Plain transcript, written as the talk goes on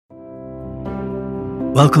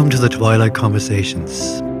Welcome to the Twilight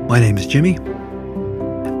Conversations. My name is Jimmy,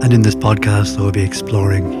 and in this podcast I will be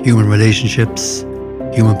exploring human relationships,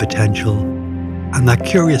 human potential, and that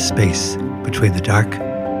curious space between the dark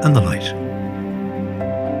and the light.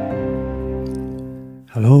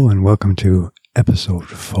 Hello and welcome to episode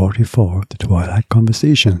 44 of the Twilight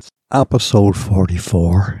Conversations. Episode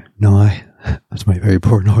 44. No, that's my very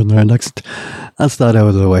poor Northern Ireland accent. That's that out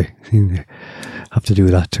of the way. I have to do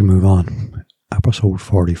that to move on. Episode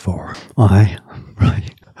 44. Aye,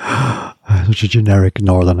 right. Such a generic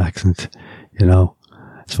northern accent, you know.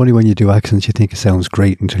 It's funny when you do accents, you think it sounds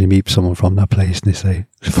great until you meet someone from that place and they say,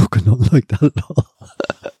 it's fucking not like that at all.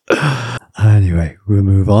 Anyway, we'll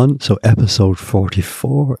move on. So episode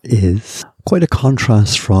 44 is quite a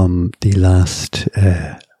contrast from the last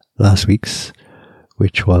week's,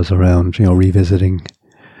 which was around, revisiting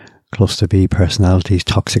cluster B personalities,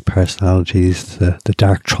 toxic personalities, the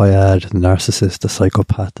dark triad, the narcissist, the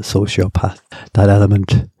psychopath, the sociopath, that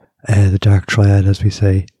element, the dark triad, as we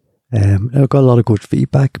say. I got a lot of good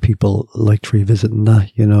feedback. People liked revisiting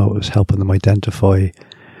that, it was helping them identify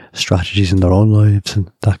strategies in their own lives and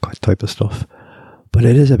that type of stuff. But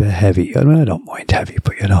it is a bit heavy. I mean, I don't mind heavy,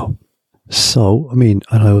 but So, and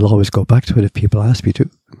I will always go back to it if people ask me to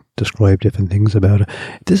describe different things about it.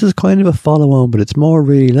 This is kind of a follow-on, but it's more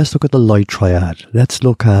really, let's look at the light triad. Let's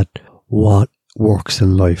look at what works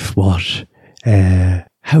in life,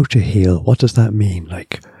 how to heal. What does that mean?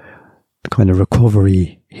 Like the kind of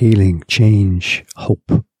recovery, healing, change,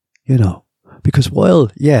 hope, Because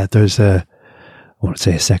while, there's I won't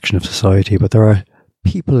say a section of society, but there are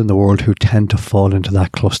people in the world who tend to fall into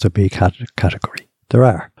that cluster B category. There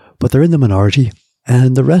are. But they're in the minority.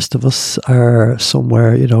 And the rest of us are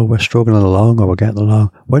somewhere, we're struggling along or we're getting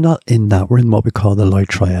along. We're not in that. We're in what we call the light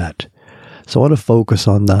triad. So I want to focus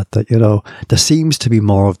on that, there seems to be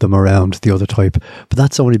more of them around the other type, but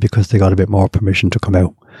that's only because they got a bit more permission to come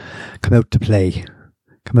out to play,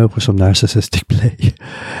 come out with some narcissistic play.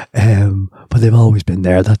 But they've always been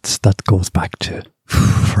there. That goes back to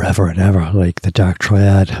forever and ever, like the dark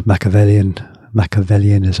triad,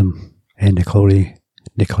 Machiavellianism, and Niccolo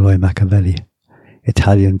Machiavelli.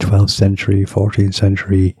 Italian 12th century, 14th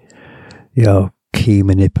century, key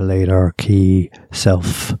manipulator, key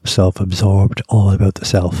self-absorbed, all about the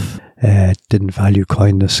self. Didn't value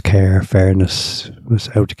kindness, care, fairness, was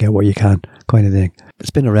out to get what you can, kind of thing.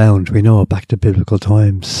 It's been around, we know, back to biblical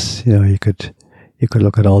times. You could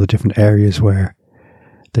look at all the different areas where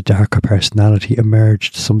the darker personality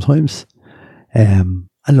emerged sometimes.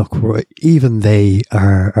 And look, even they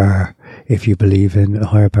are, if you believe in a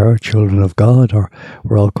higher power, children of God, or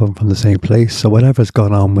we're all come from the same place. So whatever's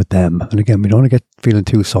gone on with them, and again, we don't want to get feeling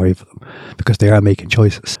too sorry for them because they are making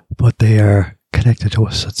choices, but they are connected to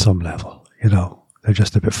us at some level. They're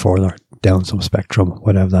just a bit further down some spectrum,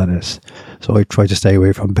 whatever that is. So I try to stay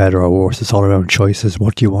away from better or worse. It's all around choices.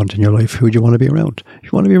 What do you want in your life? Who do you want to be around? If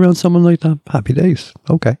you want to be around someone like that, happy days.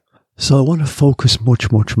 Okay. So I want to focus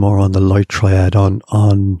much, much more on the light triad, on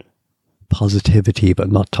positivity, but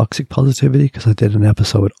not toxic positivity, because I did an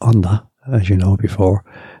episode on that, as you know before,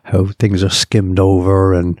 how things are skimmed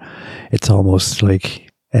over and it's almost like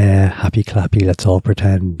happy clappy, let's all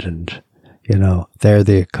pretend, and they're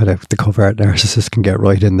the kind of the covert narcissists can get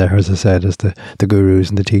right in there, as I said, as the gurus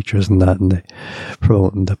and the teachers and that, and they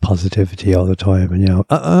promoting the positivity all the time, and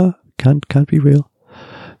can't be real.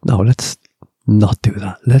 No, let's not do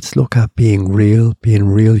that. Let's look at being real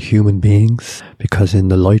human beings, because in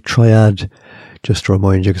the light triad, just to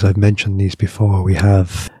remind you, because I've mentioned these before, we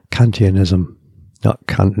have Kantianism, not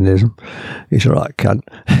Kantianism. He's right,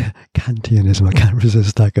 Kantianism. I can't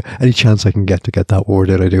resist that. Any chance I can get to get that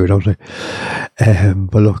word out, I do, don't I?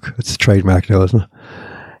 But look, it's a trademark now, isn't it?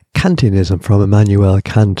 Kantianism, from Immanuel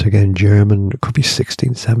Kant, again, German, it could be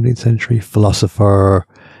 16th, 17th century philosopher,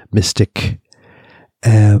 mystic.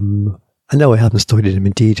 I know I haven't studied him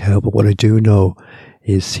in detail, but what I do know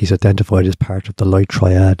is he's identified as part of the light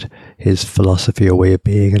triad, his philosophy or way of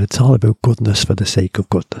being, and it's all about goodness for the sake of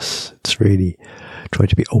goodness. It's really trying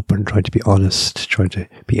to be open, trying to be honest, trying to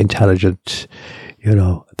be intelligent,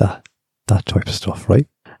 that type of stuff, right?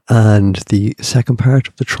 And the second part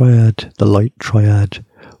of the triad, the light triad,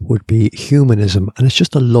 would be humanism, and it's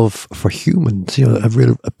just a love for humans, a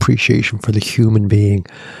real appreciation for the human being,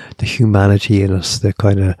 the humanity in us, the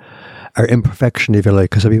kind of our imperfection, if you like,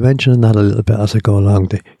 because I'll be mentioning that a little bit as I go along,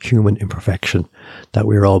 the human imperfection that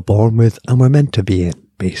we're all born with and we're meant to be in,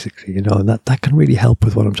 basically, and that can really help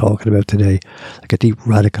with what I'm talking about today, like a deep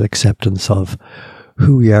radical acceptance of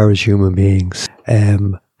who we are as human beings,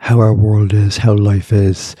 how our world is, how life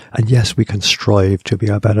is, and yes, we can strive to be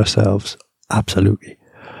our better selves, absolutely,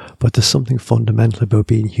 But there's something fundamental about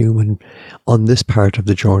being human on this part of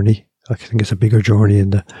the journey. I think it's a bigger journey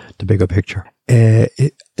in the bigger picture.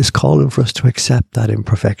 It is calling for us to accept that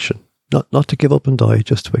imperfection. Not to give up and die,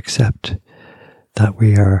 just to accept that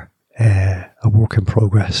we are a work in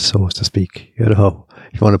progress, so to speak, if you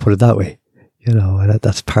want to put it that way.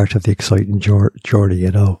 That's part of the exciting journey,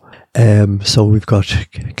 So we've got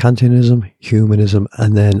Kantianism, humanism,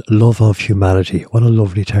 and then love of humanity. What a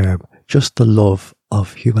lovely term. Just the love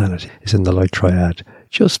of humanity is in the light triad.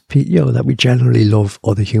 Just, that we generally love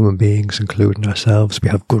other human beings, including ourselves. We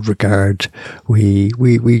have good regard. We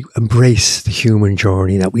embrace the human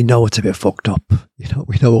journey, that we know it's a bit fucked up.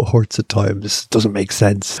 We know it hurts at times. It doesn't make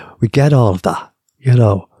sense. We get all of that,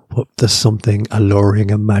 but there's something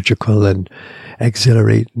alluring and magical and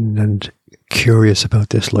exhilarating and curious about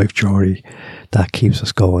this life journey that keeps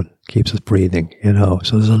us going, keeps us breathing,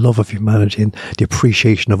 So there's a love of humanity and the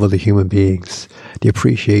appreciation of other human beings, the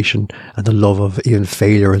appreciation and the love of even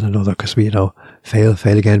failure in another, because we, fail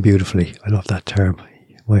again beautifully. I love that term.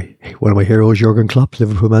 One of my heroes, Jurgen Klopp,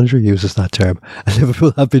 Liverpool manager, uses that term. And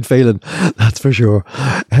Liverpool have been failing, that's for sure.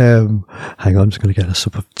 Hang on, I'm just going to get a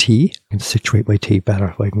sip of tea. I can situate my tea better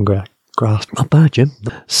if I can grasp. Not bad, Jim.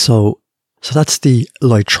 So that's the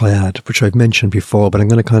light triad, which I've mentioned before, but I'm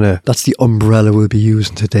going to that's the umbrella we'll be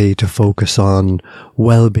using today to focus on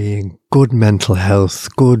well-being, good mental health,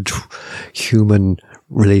 good human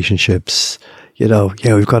relationships.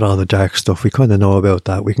 We've got all the dark stuff. We kind of know about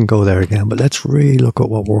that. We can go there again, but let's really look at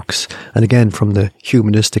what works. And again, from the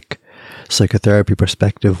humanistic psychotherapy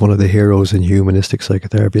perspective, one of the heroes in humanistic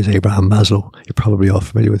psychotherapy is Abraham Maslow. You're probably all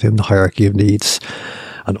familiar with him, the hierarchy of needs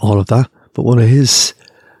and all of that. But one of his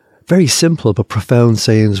very simple but profound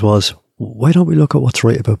sayings was, why don't we look at what's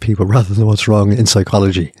right about people rather than what's wrong in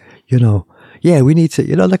psychology? We need to,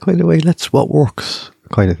 that kind of way, what works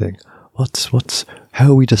kind of thing.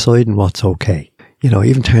 How are we deciding what's okay?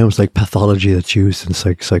 Even terms like pathology that's used in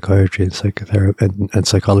psychiatry and psychotherapy and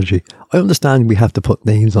psychology. I understand we have to put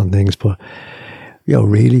names on things, but,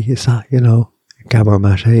 really, is that, Gabor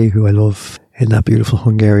Mate, who I love, in that beautiful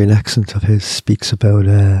Hungarian accent of his, speaks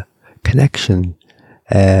about connection.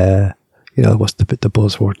 What's the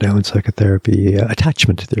buzzword now in psychotherapy?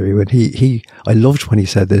 Attachment theory. When I loved when he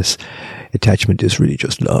said this, attachment is really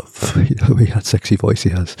just love. That sexy voice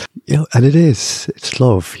he has. And it's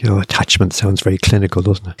love. Attachment sounds very clinical,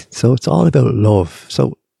 doesn't it? So it's all about love.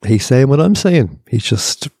 So he's saying what I'm saying. He's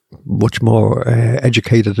just much more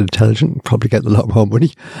educated and intelligent, probably getting a lot more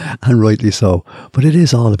money, and rightly so. But it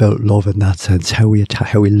is all about love in that sense, how we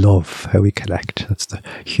love, how we connect. That's the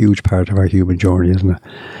huge part of our human journey, isn't it?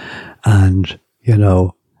 And,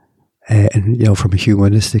 from a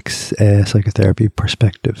humanistic psychotherapy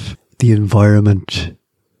perspective, the environment,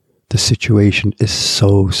 the situation is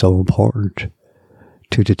so, so important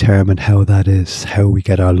to determine how that is, how we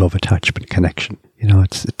get our love, attachment, connection.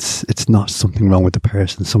 It's not something wrong with the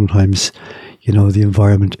person. Sometimes, the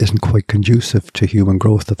environment isn't quite conducive to human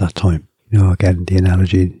growth at that time. Again, the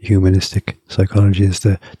analogy in humanistic psychology is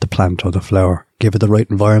the plant or the flower. Give it the right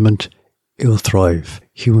environment, it will thrive.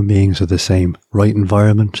 Human beings are the same. Right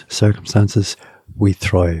environment, circumstances, we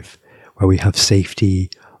thrive. Where we have safety,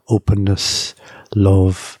 openness,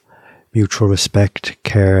 love, mutual respect,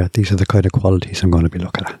 care. These are the kind of qualities I'm going to be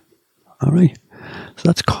looking at. All right. So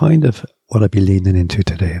that's kind of what I'll be leaning into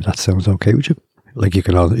today, if that sounds okay with you. Like you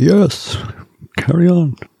can all, yes, carry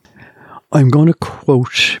on. I'm going to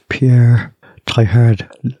quote Pierre Teilhard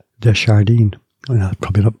de Chardin.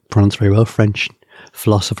 Probably not pronounced very well, French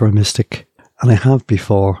philosopher and mystic. And I have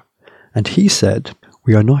before. And he said,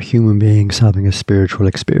 we are not human beings having a spiritual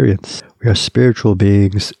experience. We are spiritual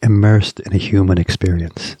beings immersed in a human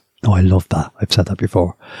experience. Oh, I love that. I've said that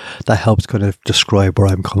before. That helps kind of describe where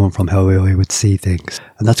I'm coming from, how I would see things.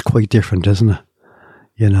 And that's quite different, isn't it?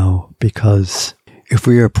 Because if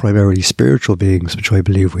we are primarily spiritual beings, which I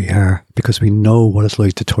believe we are, because we know what it's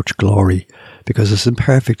like to touch glory, because as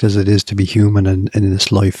imperfect as it is to be human in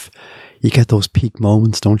this life, you get those peak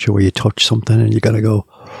moments, don't you, where you touch something and you gotta go,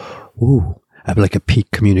 ooh. Like a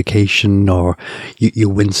peak communication, or you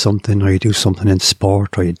win something, or you do something in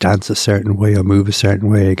sport, or you dance a certain way, or move a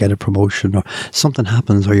certain way, or you get a promotion, or something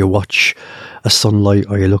happens, or you watch a sunlight,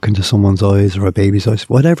 or you look into someone's eyes, or a baby's eyes,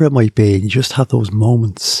 whatever it might be. You just have those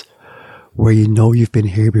moments where you know you've been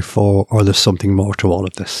here before, or there's something more to all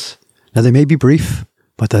of this. Now, they may be brief,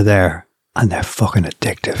 but they're there. And they're fucking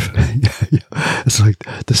addictive. It's like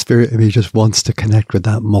the spirit of me just wants to connect with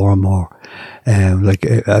that more and more.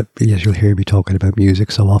 Yes, you'll hear me talking about music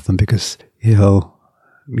so often because,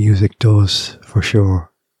 music does, for sure,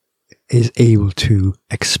 is able to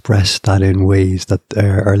express that in ways that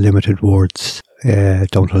our limited words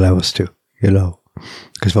don't allow us to,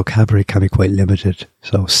 because vocabulary can be quite limited.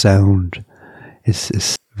 So sound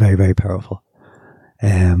is very, very powerful.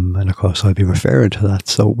 And of course, I'll be referring to that.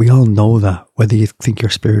 So we all know that, whether you think you're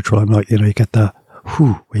spiritual or not, you get that,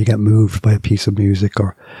 where you get moved by a piece of music,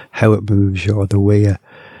 or how it moves you, or the way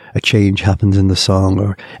a change happens in the song,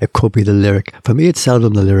 or it could be the lyric. For me, it's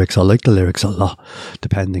seldom the lyrics. I like the lyrics a lot,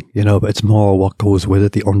 depending, but it's more what goes with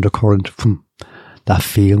it, the undercurrent, that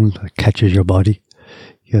feeling that catches your body,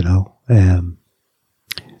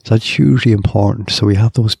 So it's hugely important. So we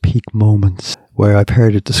have those peak moments where I've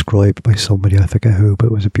heard it described by somebody, I forget who, but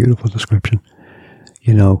it was a beautiful description.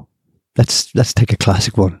 Let's take a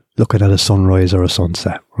classic one, looking at a sunrise or a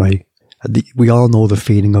sunset, right? We all know the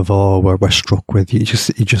feeling of awe where we're struck with. You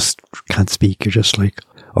just can't speak. You're just like,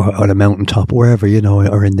 or on a mountaintop, wherever,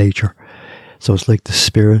 or in nature. So it's like the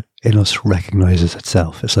spirit in us recognizes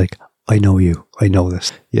itself. It's like, I know you. I know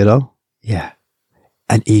this, Yeah.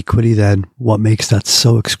 And equally then, what makes that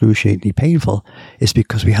so excruciatingly painful is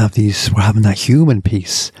because we're having that human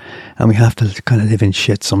piece, and we have to kind of live in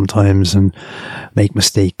shit sometimes and make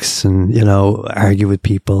mistakes and, argue with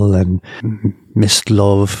people and missed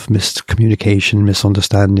love, missed communication,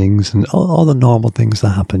 misunderstandings, and all the normal things that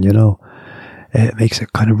happen, It makes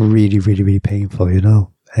it kind of really, really, really painful,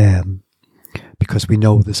 because we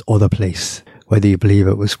know this other place, whether you believe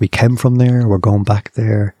it was we came from there, we're going back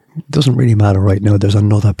there. It doesn't really matter right now. There's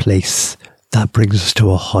another place that brings us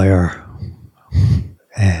to a higher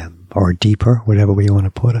or deeper, whatever we want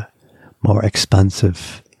to put it, more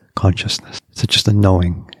expansive consciousness. It's just a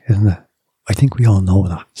knowing, isn't it? I think we all know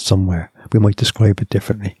that somewhere. We might describe it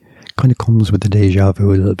differently. It kind of comes with the deja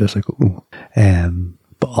vu a little bit, like, ooh.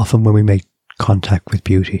 But often when we make contact with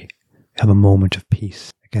beauty, we have a moment of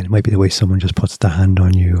peace. Again, it might be the way someone just puts their hand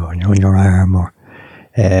on you, or on your arm, or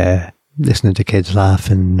listening to kids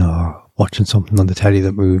laughing, or watching something on the telly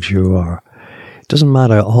that moves you, or it doesn't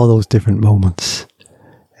matter, all those different moments,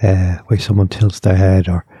 where someone tilts their head,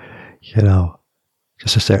 or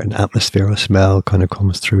just a certain atmosphere or smell kind of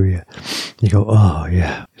comes through you. You go, oh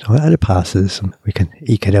yeah, and it passes, and we can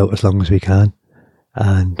eke it out as long as we can.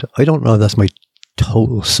 And I don't know if that's my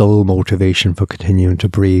total soul motivation for continuing to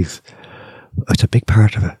breathe. It's a big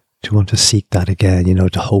part of it, to want to seek that again,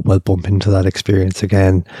 to hope I'll bump into that experience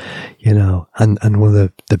again, and one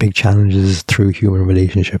of the big challenges through human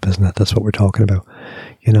relationship, isn't it? That's what we're talking about,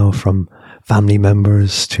 from family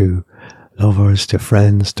members to lovers to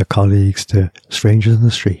friends to colleagues to strangers in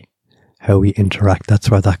the street, how we interact. That's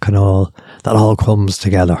where that all comes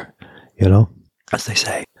together, as they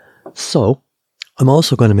say. So I'm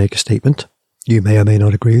also going to make a statement. You may or may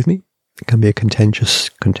not agree with me. It can be a contentious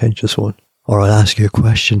one. Or I'll ask you a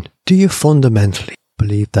question. Do you fundamentally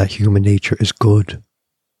believe that human nature is good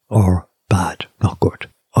or bad? Not good.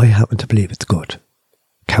 I happen to believe it's good.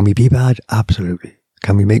 Can we be bad? Absolutely.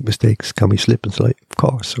 Can we make mistakes? Can we slip and slide? Of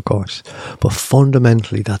course. But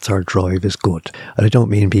fundamentally, that's our drive, is good. And I don't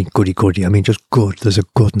mean being goody-goody. I mean just good. There's a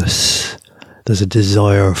goodness. There's a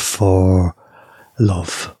desire for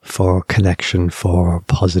love, for connection, for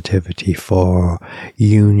positivity, for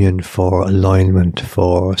union, for alignment,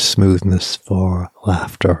 for smoothness, for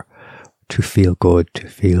laughter, to feel good, to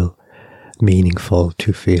feel meaningful,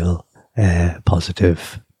 to feel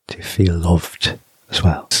positive, to feel loved as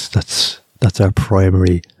well. That's our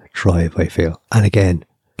primary drive, I feel. And again,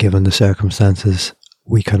 given the circumstances,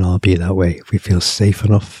 we can all be that way. If we feel safe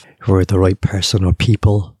enough, if we're the right person or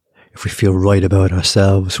people, if we feel right about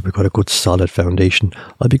ourselves, we've got a good solid foundation.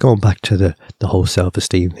 I'll be going back to the whole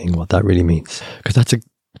self-esteem thing, what that really means. Because that's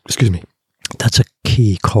a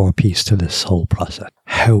key core piece to this whole process.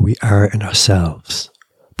 How we are in ourselves.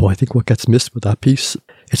 But I think what gets missed with that piece,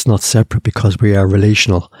 it's not separate, because we are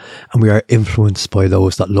relational and we are influenced by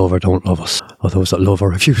those that love or don't love us, or those that love or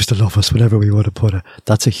refuse to love us, whatever we want to put it.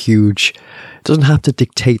 That's it doesn't have to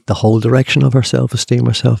dictate the whole direction of our self-esteem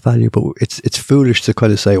or self-value, but it's foolish to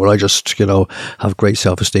kind of say, well, I just, have great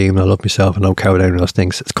self-esteem and I love myself and don't cower down on those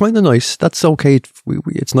things. It's kind of nice. That's okay.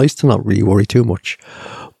 It's nice to not really worry too much.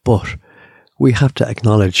 But we have to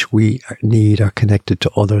acknowledge we are connected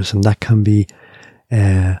to others, and that can be,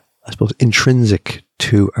 I suppose, intrinsic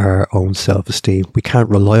to our own self-esteem. We can't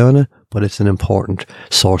rely on it, but it's an important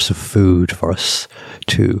source of food for us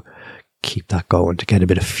to keep that going, to get a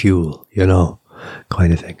bit of fuel,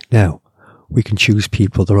 kind of thing. Now, we can choose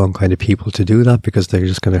the wrong kind of people to do that, because they're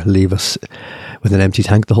just going to leave us with an empty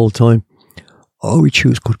tank the whole time. Or we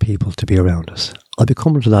choose good people to be around us. I'll be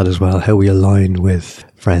coming to that as well, how we align with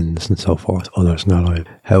friends and so forth, others not align.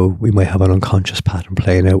 How we might have an unconscious pattern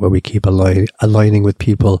playing out where we keep aligning with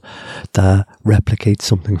people that replicate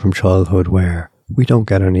something from childhood where we don't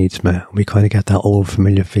get our needs met. We kind of get that old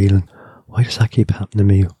familiar feeling. Why does that keep happening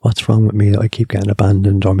to me? What's wrong with me that I keep getting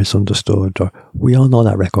abandoned or misunderstood? Or we all know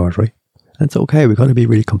that record, right? And it's okay. We've got to be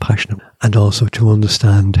really compassionate. And also to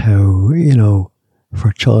understand how, for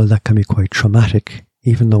a child that can be quite traumatic,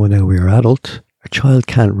 even though now we're adult, a child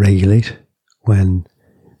can't regulate when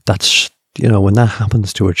when that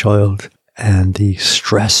happens to a child and the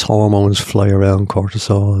stress hormones fly around,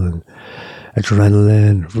 cortisol and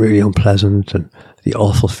adrenaline, really unpleasant, and the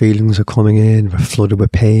awful feelings are coming in, we're flooded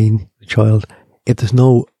with pain, the child. If there's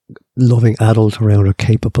no loving adult around, or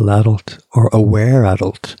capable adult or aware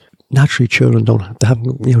adult, naturally children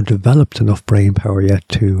haven't developed enough brain power yet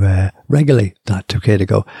to regulate that, to kind of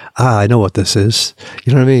go, I know what this is,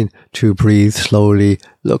 you know what I mean, to breathe slowly.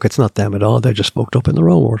 Look, it's not them at all, they're just booked up in their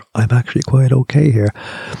own world. I'm actually quite okay here.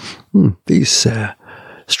 These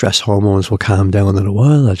stress hormones will calm down in a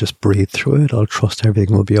while. I'll just breathe through it. I'll trust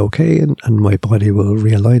everything will be okay, and my body will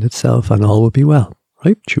realign itself and all will be well,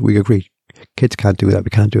 right? We agree. Kids can't do that.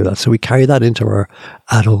 We can't do that. So we carry that into our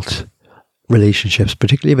adult relationships,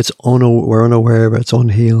 particularly if we're unaware, if it's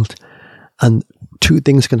unhealed. And two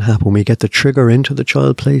things can happen. We get the trigger into the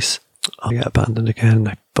child place. I get abandoned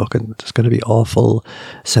again. It's going to be awful.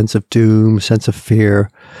 Sense of doom, sense of fear.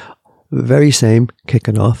 Very same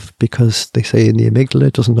kicking off, because they say in the amygdala,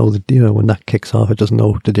 it doesn't know that, when that kicks off, it doesn't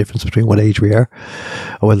know the difference between what age we are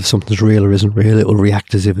or whether something's real or isn't real. It will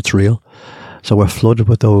react as if it's real. So we're flooded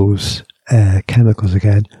with those chemicals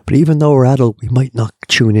again. But even though we're adult, we might not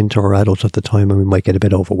tune into our adults at the time, and we might get a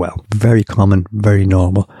bit overwhelmed. Very common, very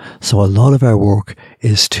normal. So a lot of our work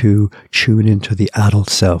is to tune into the adult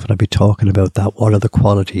self. And I'll be talking about that. What are the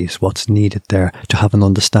qualities? What's needed there to have an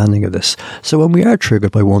understanding of this? So when we are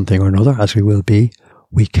triggered by one thing or another, as we will be,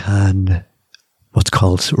 we can what's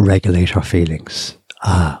called regulate our feelings.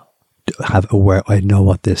 Have aware, I know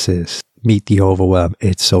what this is. Meet the overwhelm.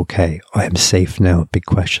 It's okay. I am safe now. Big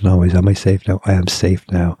question always. Am I safe now? I am safe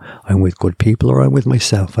now. I'm with good people, or I'm with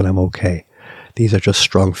myself, and I'm okay. These are just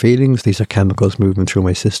strong feelings. These are chemicals moving through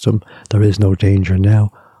my system. There is no danger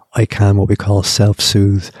now. I can what we call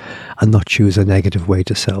self-soothe, and not choose a negative way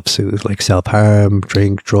to self-soothe, like self-harm,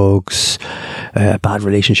 drink, drugs, bad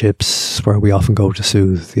relationships, where we often go to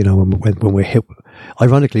soothe. When we're hit,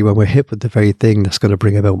 ironically, when we're hit with the very thing that's going to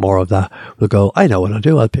bring about more of that, we'll go, I know what I'll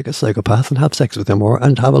do. I'll pick a psychopath and have sex with him,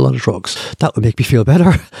 and have a lot of drugs. That would make me feel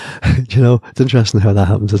better. It's interesting how that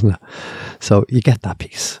happens, isn't it? So you get that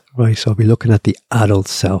piece. Right, so I'll be looking at the adult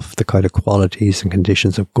self, the kind of qualities and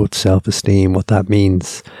conditions of good self-esteem, what that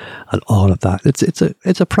means, and all of that.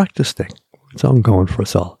 It's a practice thing. It's ongoing for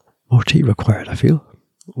us all. More tea required, I feel.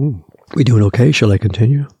 We doing okay? Shall I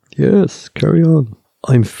continue? Yes, carry on.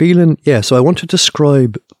 I'm feeling, so I want to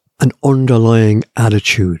describe an underlying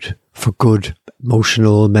attitude for good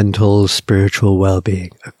emotional, mental, spiritual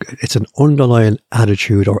well-being. It's an underlying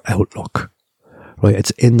attitude or outlook. Right,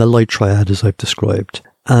 it's in the light triad as I've described.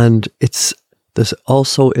 And there's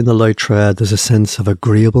also in the light triad, there's a sense of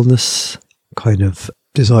agreeableness, kind of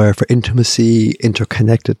desire for intimacy,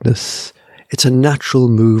 interconnectedness. It's a natural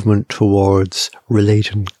movement towards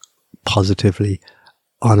relating positively,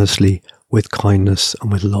 honestly, with kindness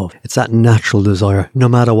and with love. It's that natural desire, no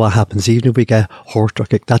matter what happens, even if we get hurt or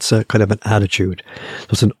kicked, that's a kind of an attitude. So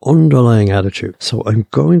it's an underlying attitude. So I'm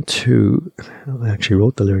going to, I actually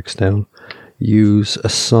wrote the lyrics down, use a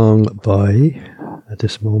song by, at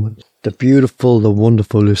this moment, the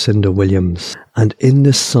wonderful Lucinda Williams. And in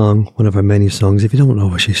this song, one of her many songs, if you don't know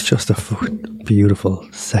her, she's just a beautiful,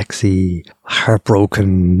 sexy,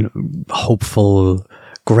 heartbroken, hopeful,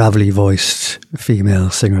 gravelly voiced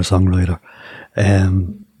female singer-songwriter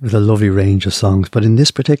with a lovely range of songs. But in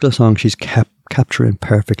this particular song, she's capturing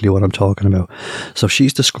perfectly what I'm talking about. So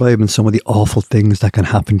she's describing some of the awful things that can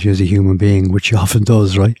happen to you as a human being, which she often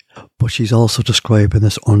does, right? But she's also describing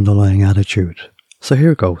this underlying attitude. So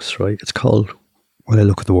here it goes, right? It's called When I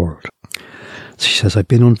Look at the World. She says, I've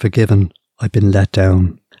been unforgiven, I've been let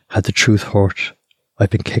down, had the truth hurt,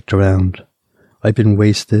 I've been kicked around, I've been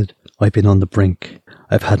wasted, I've been on the brink,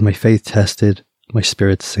 I've had my faith tested, my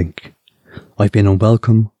spirit sink. I've been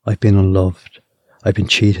unwelcome, I've been unloved, I've been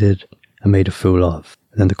cheated and made a fool of.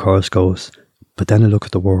 And then the chorus goes, but then I look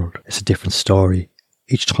at the world, it's a different story.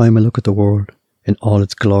 Each time I look at the world, in all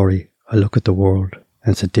its glory, I look at the world,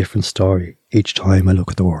 and it's a different story each time I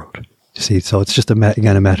look at the world. You See, so it's just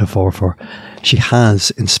again a metaphor for she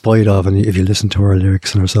has, in spite of, and if you listen to her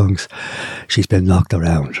lyrics and her songs, she's been knocked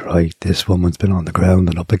around, right? This woman's been on the ground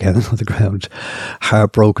and up again on the ground,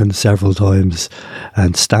 heartbroken several times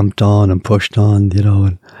and stamped on and pushed on, you know,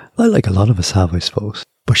 and like a lot of us have, I suppose.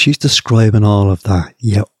 But she's describing all of that,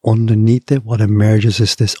 yet underneath it, what emerges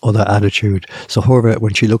is this other attitude. So however,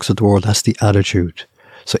 when she looks at the world, that's the attitude.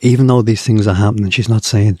 So even though these things are happening, she's not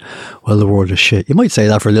saying, well, the world is shit. You might say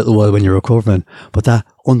that for a little while when you're recovering, but that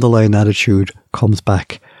underlying attitude comes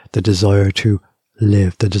back. The desire to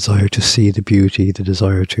live, the desire to see the beauty, the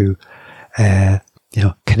desire to,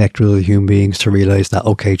 connect with other human beings, to realise that,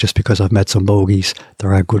 okay, just because I've met some bogeys,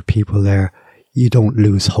 there are good people there. You don't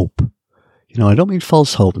lose hope. You know, I don't mean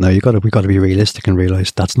false hope. Now, we got to be realistic and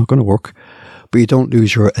realise that's not going to work. But you don't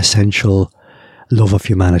lose your essential love of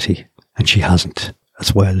humanity. And she hasn't.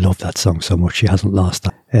 That's why I love that song so much. She hasn't lost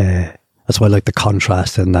that. That's why I like the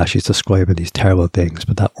contrast in that she's describing these terrible things,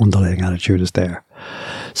 but that underlying attitude is there.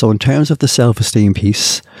 So in terms of the self-esteem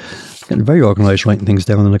piece, I'm getting very organised writing things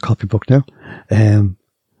down in a copybook now.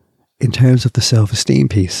 In terms of the self-esteem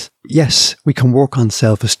piece, yes, we can work on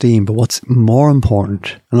self-esteem, but what's more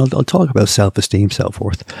important, and I'll talk about self-esteem,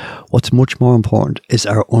 self-worth, what's much more important is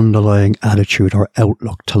our underlying attitude, our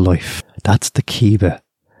outlook to life. That's the key bit.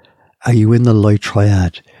 Are you in the light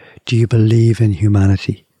triad? Do you believe in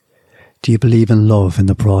humanity? Do you believe in love in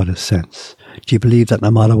the broadest sense? Do you believe that no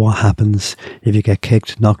matter what happens, if you get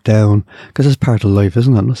kicked, knocked down, because it's part of life,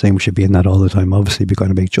 isn't it? I'm not saying we should be in that all the time. Obviously, we're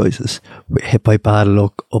going to make choices. We're hit by bad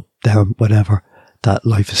luck, up, down, whatever. That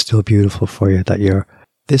life is still beautiful for you. That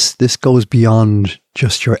this goes beyond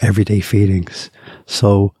just your everyday feelings.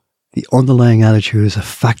 So the underlying attitude is a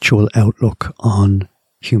factual outlook on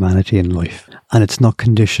humanity and life, and it's not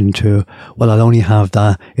conditioned to, well, I'll only have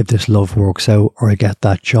that if this love works out, or I get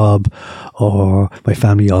that job, or my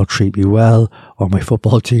family all treat me well, or my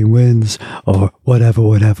football team wins, or whatever,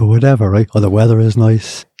 right? Or the weather is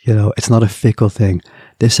nice. You know, it's not a fickle thing.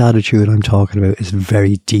 This attitude I'm talking about is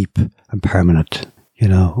very deep and permanent. You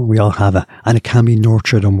know, we all have it, and it can be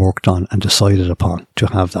nurtured and worked on and decided upon to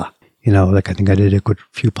have that. You know, like I think I did a good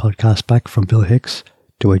few podcasts back from Bill Hicks.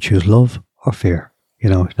 Do I choose love or fear? You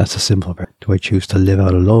know, that's a simple bit. Do I choose to live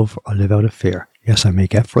out of love or live out of fear? Yes, I may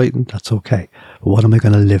get frightened. That's okay. But what am I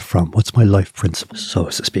going to live from? What's my life principle, so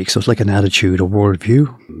to speak? So it's like an attitude, a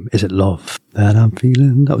worldview. Is it love that I'm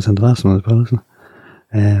feeling? That was in the last one as well, isn't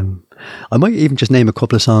it? I might even just name a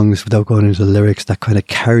couple of songs without going into the lyrics that kind of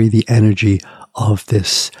carry the energy of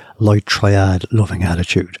this light triad loving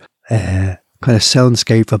attitude. Kind of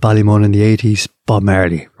soundscape for Ballymun in the 80s, Bob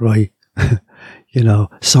Marley, right? You know,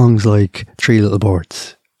 songs like Three Little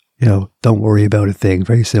Birds, you know, don't worry about a thing.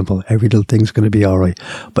 Very simple. Every little thing's going to be all right.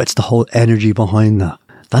 But it's the whole energy behind that.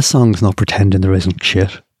 That song's not pretending there isn't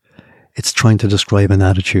shit. It's trying to describe an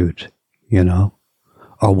attitude, you know,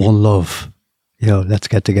 or one love. You know, let's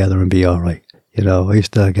get together and be all right. You know, I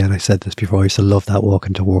used to, again, I said this before, I used to love that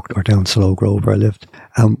walking to work or down Slow Grove where I lived.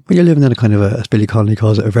 When you're living in a kind of as Billy Connolly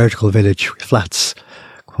calls it, a vertical village with flats,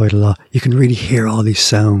 quite a lot, you can really hear all these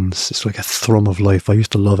sounds. It's like a thrum of life. I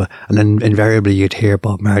used to love it. And then invariably you'd hear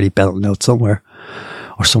Bob Marley belting out somewhere,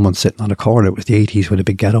 or someone sitting on a corner. It was the 80s with a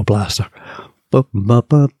big ghetto blaster. Or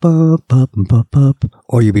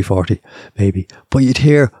UB40, maybe. But you'd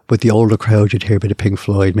hear, with the older crowd, you'd hear a bit of Pink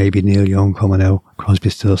Floyd, maybe Neil Young coming out,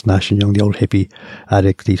 Crosby, Stills, Nash and Young, the old hippie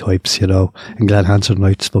addict types, you know. And Glenn Hansen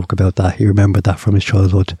Knight spoke about that. He remembered that from his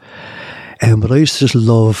childhood. But I used to just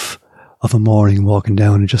love of a morning walking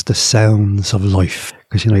down and just the sounds of life,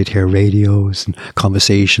 because, you know, you'd hear radios and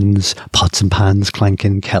conversations, pots and pans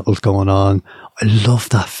clanking, kettles going on. I love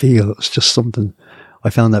that feel. It's just something,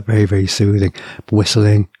 I found that very, very soothing.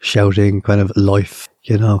 Whistling, shouting, kind of life,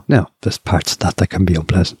 you know. Now, there's parts of that can be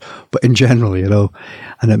unpleasant, but in general, you know,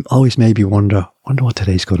 and it always made me wonder what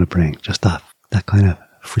today's going to bring. Just that kind of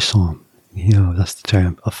frisson, you know, that's the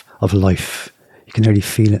term of life. You can nearly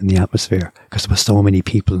feel it in the atmosphere because there were so many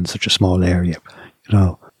people in such a small area, you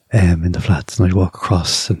know, in the flats. And I'd walk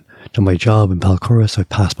across and to my job in Balcurra, so I'd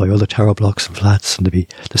pass by other tower blocks and flats, and there'd be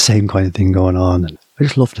the same kind of thing going on. And I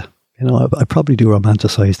just loved it. You know, I probably do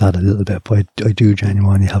romanticize that a little bit, but I do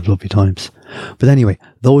genuinely have lovely times. But anyway,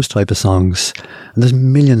 those type of songs, and there's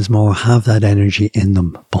millions more, have that energy in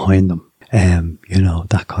them, behind them. You know,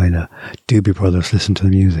 that kind of Doobie Brothers, listen to the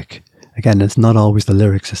music. Again, it's not always the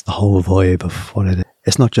lyrics, it's the whole vibe of what it is.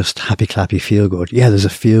 It's not just happy, clappy, feel good. Yeah, there's a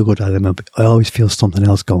feel good element, but I always feel something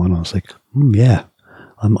else going on. It's like, yeah,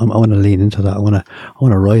 I want to lean into that. I want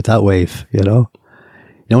to ride that wave, you know?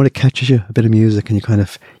 You know, when it catches you, a bit of music, and you kind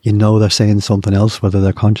of, you know, they're saying something else, whether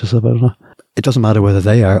they're conscious of it or not. It doesn't matter whether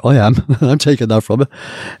they are. I am. I'm taking that from it.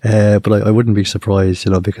 But I wouldn't be surprised,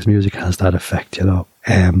 because music has that effect, So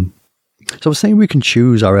I was saying we can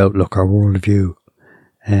choose our outlook, our worldview.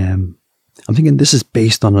 I'm thinking this is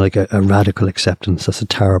based on like a radical acceptance. That's a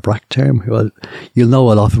Tara Brach term. Well, you'll know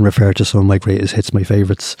I'll often refer to some of my greatest hits, my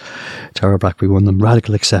favourites. Tara Brach being one of them.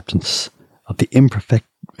 Radical acceptance of the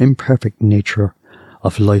imperfect nature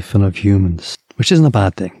of life and of humans, which isn't a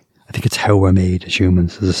bad thing. I think it's how we're made as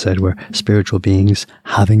humans. As I said, we're spiritual beings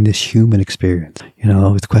having this human experience.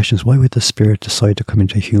 The question is, why would the spirit decide to come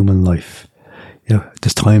into human life?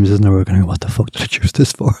 There's times, isn't there, we're going, what the fuck did I choose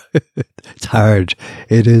this for? It's hard.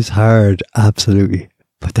 It is hard, absolutely.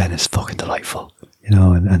 But then it's fucking delightful,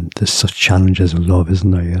 and there's such challenges in love,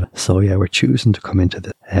 isn't there? So yeah, we're choosing to come into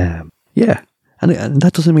this. And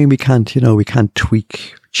that doesn't mean we can't, we can't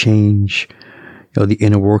tweak, change, the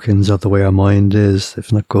inner workings of the way our mind is. If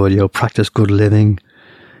it's not good, practice good living,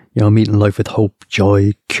 meeting life with hope,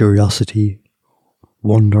 joy, curiosity,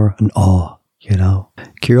 wonder and awe.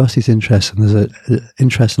 Curiosity is interesting. There's an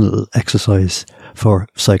interesting little exercise for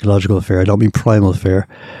psychological fear. I don't mean primal fear.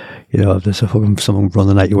 If there's someone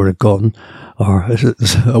running at you with a gun, or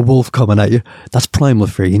there's a wolf coming at you, that's primal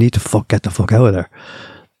fear. You need to get the fuck out of there.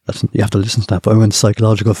 You have to listen to that. But I mean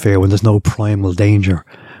psychological fear, when there's no primal danger,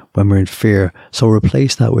 when we're in fear. So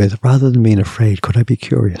replace that with, rather than being afraid, could I be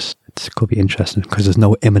curious? It could be interesting because there's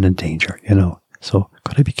no imminent danger, So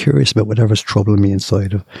could I be curious about whatever's troubling me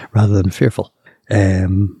inside of, rather than fearful?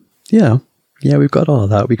 We've got all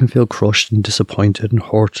that. We can feel crushed and disappointed and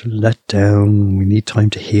hurt and let down. We need time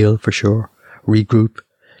to heal for sure. Regroup,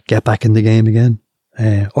 get back in the game again.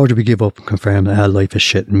 Or do we give up and confirm that life is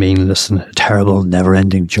shit and meaningless and a terrible,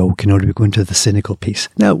 never-ending joke? Do we go into the cynical piece?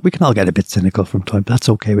 Now, we can all get a bit cynical from time. That's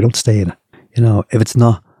okay. We don't stay in it.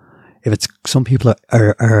 If it's some people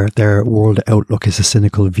are their world outlook is a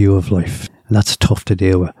cynical view of life, and that's tough to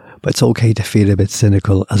deal with. But it's okay to feel a bit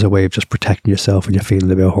cynical as a way of just protecting yourself when you're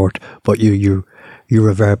feeling a bit hurt. But you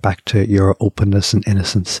revert back to your openness and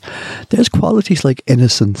innocence. There's qualities like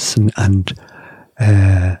innocence and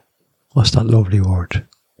what's that lovely word?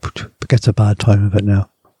 It gets a bad time of it now.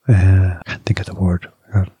 I can't think of the word.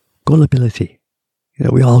 Gullibility.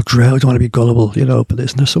 We all want to be gullible, but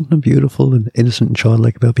isn't there something beautiful and innocent and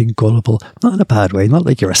childlike about being gullible? Not in a bad way, not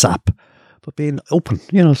like you're a sap, but being open.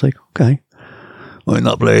 It's like, okay, I'm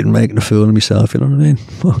not blading making a fool of myself, you know what I mean?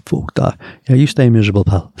 Oh, fuck that. Yeah, you stay miserable,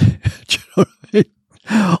 pal. Do you know what I mean?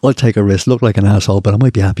 I'll take a risk, look like an asshole, but I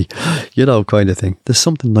might be happy, kind of thing. There's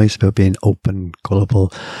something nice about being open,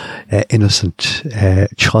 gullible, innocent,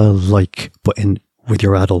 childlike, but with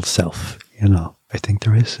your adult self, I think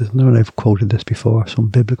there is, isn't there? And I've quoted this before, some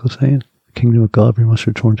biblical saying, the kingdom of God, we must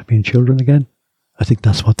return to being children again. I think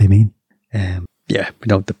that's what they mean.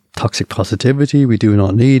 The toxic positivity we do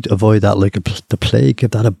not need. Avoid that like the plague.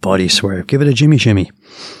 Give that a body swerve. Give it a jimmy shimmy.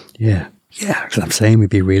 Yeah, because I'm saying we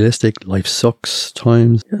be realistic. Life sucks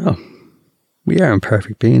times. We are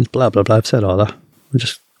imperfect beings. Blah, blah, blah. I've said all that. I'm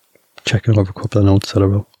just checking over a couple of notes that I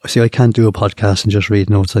wrote. See, I can't do a podcast and just read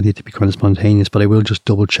notes. I need to be kind of spontaneous, but I will just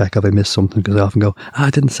double check if I missed something, because I often go, I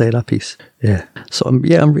didn't say that piece. Yeah. So I'm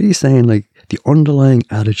really saying like the underlying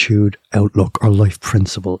attitude, outlook, or life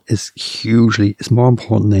principle is more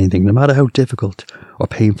important than anything. No matter how difficult or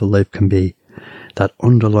painful life can be, that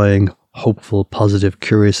underlying hopeful, positive,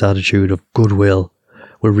 curious attitude of goodwill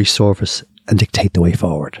will resurface and dictate the way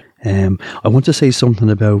forward. I want to say something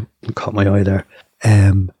about, caught my eye there,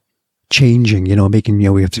 changing,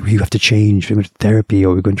 making, we have to change. We're going to therapy,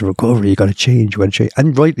 or we're going to recovery. You got to change.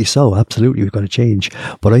 And rightly so. Absolutely. We've got to change.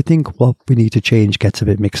 But I think what we need to change gets a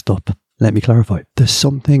bit mixed up. Let me clarify. There's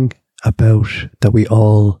something about that we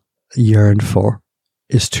all yearn for,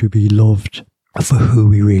 is to be loved for who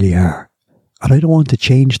we really are. And I don't want to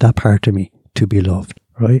change that part of me to be loved,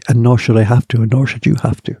 right? And nor should I have to, and nor should you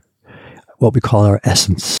have to. What we call our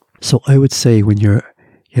essence. So I would say when you're,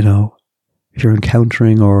 if you're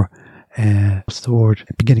encountering or what's the word?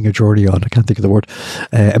 Beginning a journey on. I can't think of the word.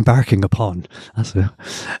 Embarking upon. That's it.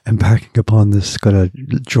 Embarking upon this kind of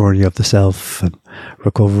journey of the self and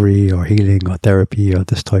recovery or healing or therapy or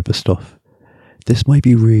this type of stuff. This might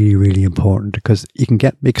be really, really important, because you can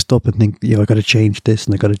get mixed up and think, I got to change this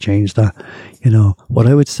and I got to change that. What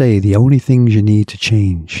I would say, the only things you need to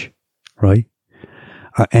change, right,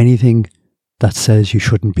 are anything that says you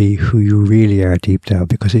shouldn't be who you really are deep down.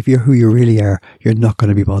 Because if you're who you really are, you're not going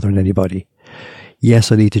to be bothering anybody.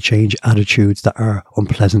 Yes, I need to change attitudes that are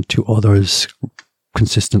unpleasant to others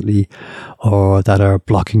consistently, or that are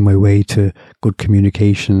blocking my way to good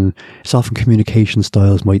communication. It's often communication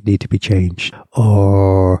styles might need to be changed.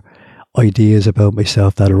 Or ideas about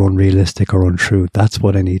myself that are unrealistic or untrue. That's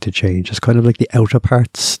what I need to change. It's kind of like the outer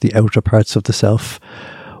parts of the self.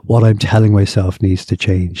 What I'm telling myself needs to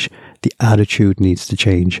change. The attitude needs to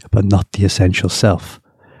change, but not the essential self,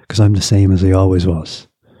 because I'm the same as I always was,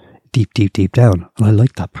 deep, deep, deep down. And I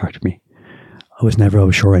like that part of me. I was never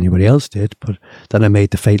always sure anybody else did, but then I made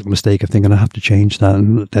the fatal mistake of thinking I have to change that,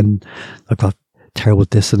 and then I've got terrible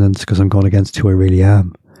dissonance because I'm going against who I really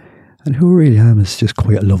am. And who I really am is just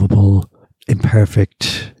quite a lovable,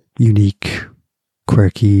 imperfect, unique,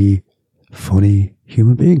 quirky, funny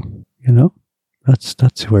human being, you know?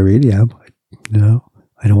 That's who I really am, you know?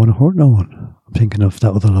 I don't want to hurt no one. I'm thinking of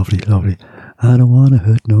that other lovely, I don't want to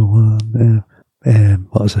hurt no one.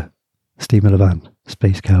 What was it? Steve Miller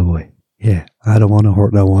Space Cowboy. Yeah, I don't want to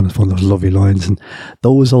hurt no one. It's one of those lovely lines. And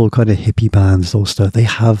those old kind of hippie bands, those stuff, they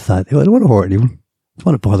have that. I don't want to hurt anyone. I don't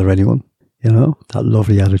want to bother anyone. You know, that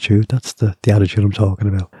lovely attitude. That's the attitude I'm talking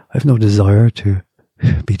about. I have no desire to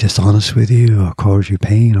be dishonest with you or cause you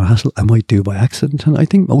pain or hassle. I might do by accident. And I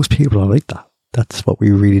think most people are like that. That's what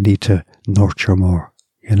we really need to nurture more.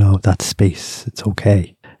 You know, that space. It's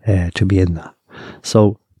okay to be in that.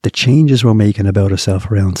 So the changes we're making about ourselves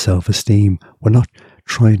around self-esteem, we're not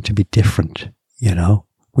trying to be different, you know.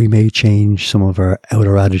 We may change some of our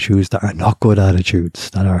outer attitudes that are not good attitudes,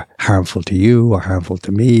 that are harmful to you or harmful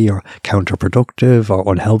to me or counterproductive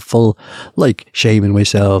or unhelpful, like shaming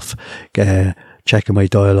myself, checking my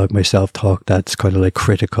dialogue, my self-talk that's kind of like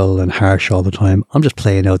critical and harsh all the time. I'm just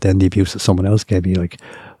playing out then the abuse that someone else gave me, like,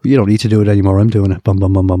 you don't need to do it anymore, I'm doing it, bum,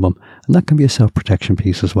 bum, bum, bum, bum. And that can be a self-protection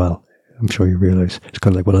piece as well. I'm sure you realise. It's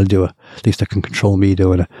kind of like, well, I'll do it. At least I can control me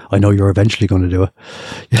doing it. I know you're eventually going to do it.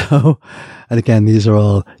 You know? And again, these are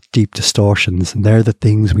all deep distortions. And they're the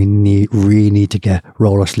things we really need to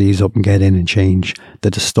roll our sleeves up and get in and change.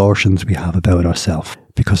 The distortions we have about ourselves.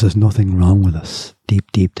 Because there's nothing wrong with us.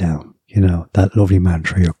 Deep, deep down. You know, that lovely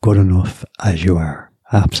mantra, you're good enough as you are.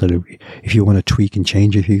 Absolutely. If you want to tweak and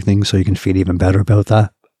change a few things so you can feel even better about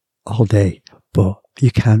that, all day. But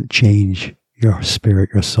you can't change your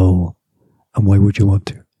spirit, your soul. And why would you want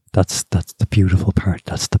to? That's the beautiful part.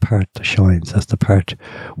 That's the part that shines. That's the part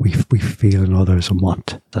we feel in others and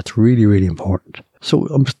want. That's really, really important. So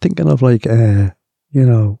I'm thinking of like, you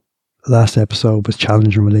know, last episode was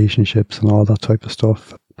challenging relationships and all that type of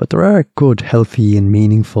stuff. But there are good, healthy and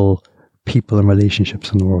meaningful people and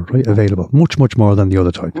relationships in the world, right? Available. Much, much more than the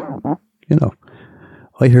other type. You know,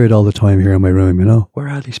 I hear it all the time here in my room, you know. Where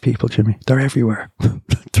are these people, Jimmy? They're everywhere.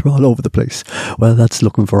 They're all over the place. Well, that's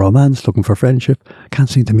looking for romance, looking for friendship. Can't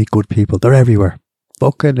seem to meet good people. They're everywhere.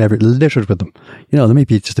 Fucking littered with them. You know, they may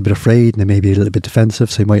be just a bit afraid and they may be a little bit defensive,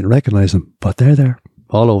 so you mightn't recognise them. But they're there.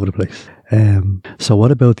 All over the place. So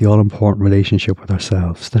what about the all-important relationship with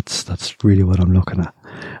ourselves? That's really what I'm looking at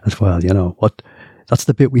as well, you know. That's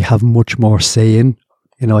the bit we have much more say in.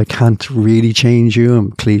 You know, I can't really change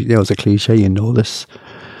you. It's a cliche, you know this.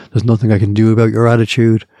 There's nothing I can do about your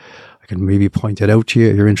attitude. I can maybe point it out to you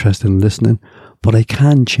if you're interested in listening. But I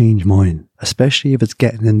can change mine, especially if it's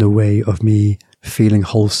getting in the way of me feeling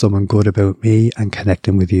wholesome and good about me and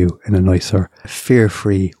connecting with you in a nicer,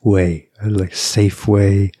 fear-free way, a like safe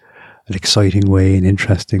way, an exciting way, an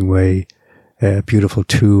interesting way, a beautiful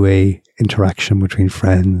two-way interaction between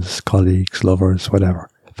friends, colleagues, lovers, whatever.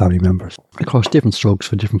 Family members. Of course, different strokes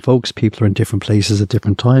for different folks. People are in different places at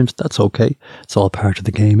different times. That's okay. It's all part of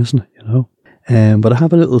the game, isn't it? You know. But I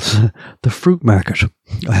have a little, the fruit market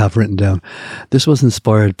I have written down. This was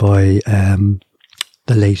inspired by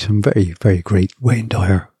the late and very, very great Wayne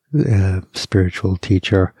Dyer, spiritual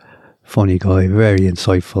teacher, funny guy, very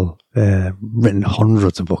insightful, written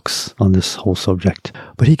hundreds of books on this whole subject.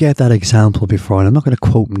 But he gave that example before, and I'm not going to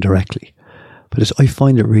quote him directly, but I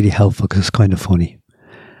find it really helpful because it's kind of funny.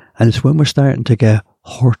 And it's when we're starting to get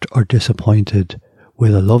hurt or disappointed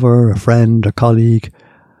with a lover, a friend, a colleague,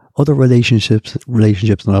 other relationships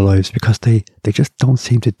in our lives, because they just don't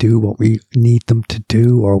seem to do what we need them to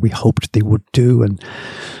do or we hoped they would do. And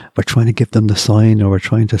we're trying to give them the sign, or we're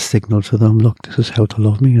trying to signal to them, look, this is how to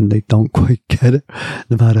love me. And they don't quite get it,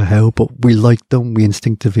 no matter how. But we like them. We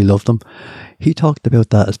instinctively love them. He talked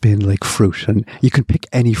about that as being like fruit. And you can pick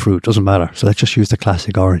any fruit, doesn't matter. So let's just use the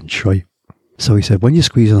classic orange, right? So he said, when you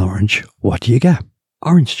squeeze an orange, what do you get?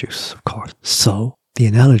 Orange juice, of course. So the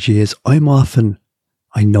analogy is, I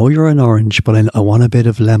know you're an orange, but I want a bit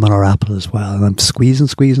of lemon or apple as well. And I'm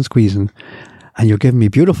squeezing. And you're giving me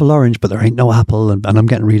beautiful orange, but there ain't no apple. And I'm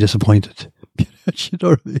getting really disappointed. You know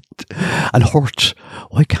what I mean? And hurt.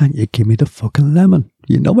 Why can't you give me the fucking lemon?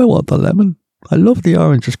 You know I want the lemon. I love the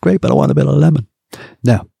orange. It's great, but I want a bit of lemon.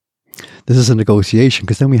 Now, this is a negotiation,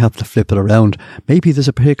 because then we have to flip it around. Maybe there's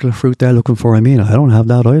a particular fruit they're looking for. I don't have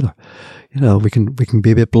that either. We can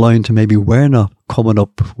be a bit blind to maybe we're not coming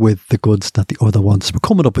up with the goods that the other wants. We're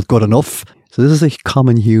coming up with good enough. So this is a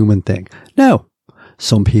common human thing. Now,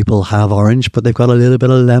 some people have orange, but they've got a little bit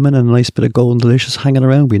of lemon and a nice bit of golden delicious hanging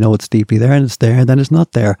around. We know it's deeply there, and it's there, and then it's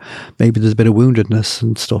not there. Maybe there's a bit of woundedness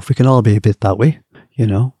and stuff. We can all be a bit that way,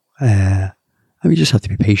 and we just have to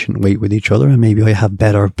be patient and wait with each other. And maybe I have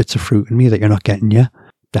better bits of fruit in me that you're not getting yet.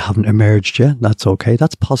 They haven't emerged yet. That's okay.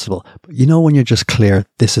 That's possible. But when you're just clear,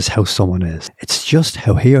 this is how someone is. It's just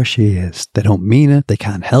how he or she is. They don't mean it. They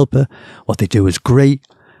can't help it. What they do is great.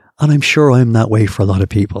 And I'm sure I'm that way for a lot of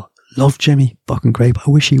people. Love Jimmy, fucking great. I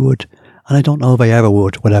wish he would. And I don't know if I ever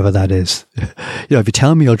would, whatever that is. If you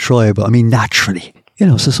tell me, I'll try, but naturally.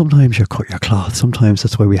 So sometimes you cut your cloth. Sometimes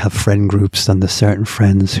that's why we have friend groups, and there's certain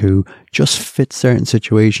friends who just fit certain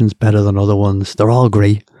situations better than other ones. They're all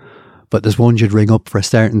great, but there's ones you'd ring up for a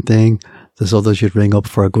certain thing. There's others you'd ring up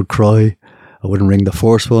for a good cry. I wouldn't ring the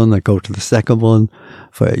first one. I'd go to the second one.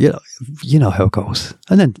 For you know how it goes.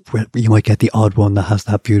 And then you might get the odd one that has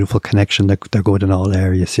that beautiful connection. They're good in all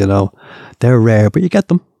areas. They're rare, but you get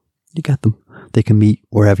them. They can meet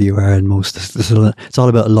wherever you are in most. It's all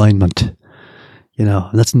about alignment. And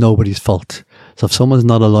that's nobody's fault. So if someone's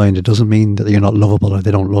not aligned, it doesn't mean that you're not lovable or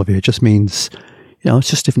they don't love you. It just means, it's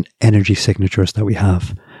just different energy signatures that we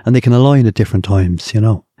have. And they can align at different times,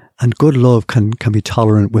 And good love can be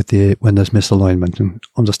tolerant when there's misalignment, and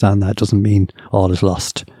understand that doesn't mean all is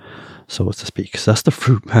lost, so to speak. So that's the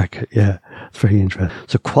fruit market. Yeah, it's very interesting.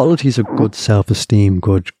 So qualities of good self-esteem,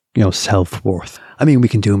 good, self-worth. We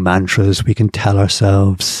can do mantras. We can tell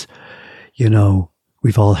ourselves,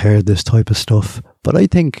 we've all heard this type of stuff. But I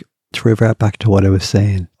think, to revert back to what I was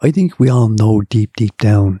saying, I think we all know deep, deep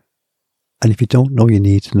down, and if you don't know, you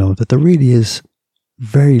need to know that there really is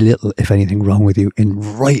very little, if anything, wrong with you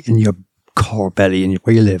right in your core belly, in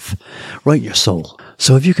where you live, right in your soul.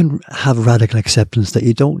 So if you can have radical acceptance that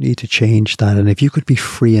you don't need to change that, and if you could be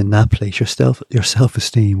free in that place, your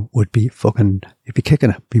self-esteem would be you'd be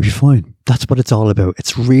kicking it, you'd be fine. That's what it's all about.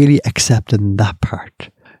 It's really accepting that part.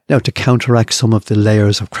 Now, to counteract some of the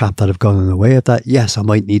layers of crap that have gone in the way of that, yes, I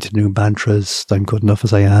might need to do mantras. I'm good enough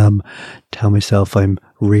as I am. Tell myself I'm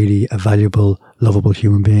really a valuable, lovable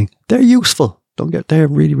human being. They're useful. They're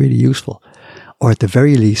really, really useful. Or at the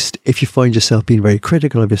very least, if you find yourself being very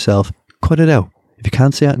critical of yourself, cut it out. If you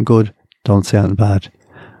can't say anything good, don't say anything bad.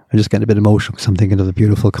 I'm just getting a bit emotional because I'm thinking of the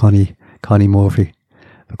beautiful Connie Murphy.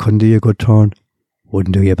 If I couldn't do you a good turn,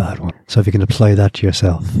 wouldn't do you a bad one. So if you can apply that to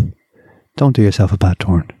yourself, don't do yourself a bad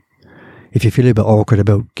turn. If you feel a bit awkward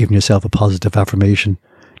about giving yourself a positive affirmation,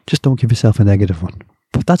 just don't give yourself a negative one.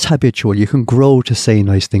 But that's habitual. You can grow to say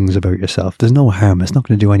nice things about yourself. There's no harm. It's not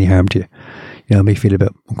going to do any harm to you. It may feel a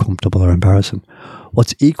bit uncomfortable or embarrassing.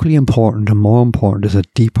 What's equally important and more important is a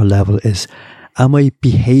deeper level is, am I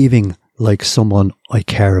behaving like someone I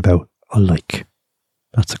care about or like?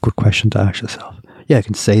 That's a good question to ask yourself. Yeah, I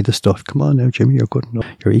can say the stuff. Come on now, Jimmy, you're good enough.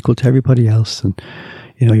 You're equal to everybody else, and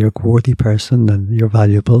you're a worthy person, and you're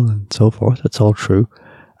valuable, and so forth. That's all true.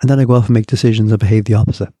 And then I go off and make decisions and behave the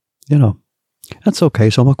opposite. That's okay.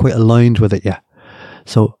 So I'm not quite aligned with it yet.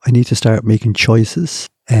 So I need to start making choices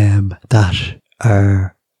that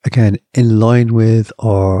are, again, in line with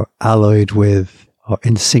or allied with or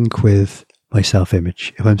in sync with my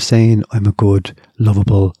self-image. If I'm saying I'm a good,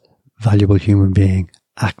 lovable, valuable human being,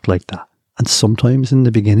 act like that. And sometimes in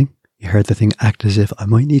the beginning, you heard the thing, act as if I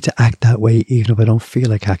might need to act that way, even if I don't feel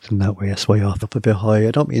like acting that way. I sway off up a bit high.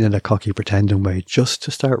 I don't mean in a cocky, pretending way, just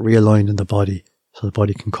to start realigning the body so the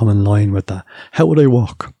body can come in line with that. How would I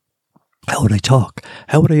walk? How would I talk?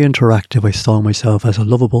 How would I interact if I saw myself as a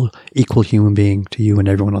lovable, equal human being to you and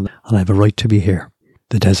everyone on the, and I have a right to be here.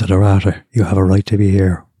 The desiderata, you have a right to be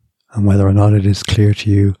here. And whether or not it is clear to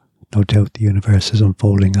you, no doubt the universe is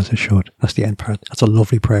unfolding as it should. That's the end part. That's a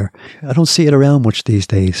lovely prayer. I don't see it around much these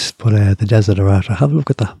days, but the desiderata, have a look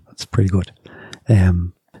at that. That's pretty good.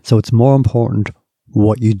 So it's more important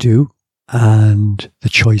what you do and the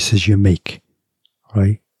choices you make,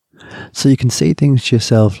 right? So you can say things to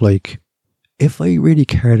yourself like, if I really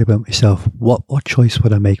cared about myself, what choice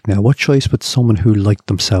would I make now? What choice would someone who liked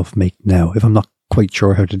themselves make now, if I'm not quite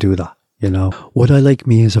sure how to do that? Would I like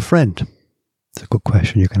me as a friend? It's a good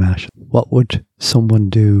question you can ask. What would someone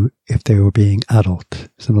do if they were being adult?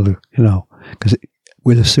 Similar, because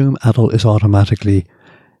we'll assume adult is automatically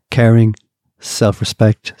caring,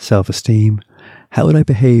 self-respect, self-esteem. How would I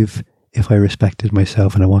behave if I respected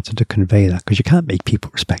myself and I wanted to convey that? Because you can't make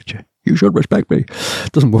people respect you. You should respect me.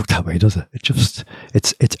 It doesn't work that way, does it?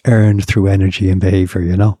 It's earned through energy and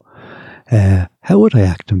behavior, How would I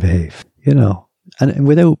act and behave? you know. And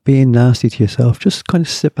without being nasty to yourself, just kind of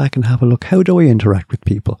sit back and have a look. How do I interact with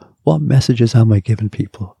people? What messages am I giving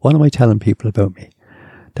people? What am I telling people about me?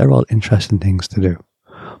 They're all interesting things to do.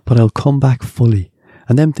 But I'll come back fully.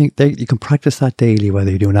 And then you can practice that daily, whether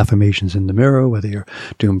you're doing affirmations in the mirror, whether you're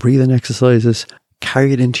doing breathing exercises.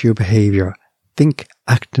 Carry it into your behavior. Think,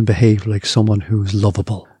 act and behave like someone who's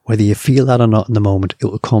lovable. Whether you feel that or not in the moment, it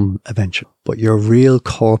will come eventually. But your real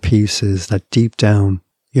core piece is that deep down,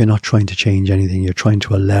 you're not trying to change anything. You're trying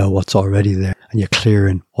to allow what's already there, and you're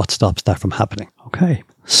clearing what stops that from happening. Okay.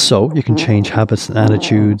 So you can change habits and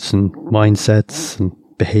attitudes and mindsets and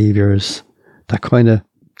behaviors that kind of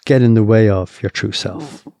get in the way of your true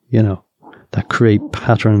self, you know, that create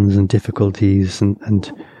patterns and difficulties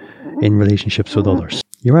and in relationships with others.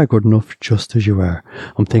 You are good enough just as you are.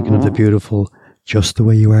 I'm thinking of the beautiful Just the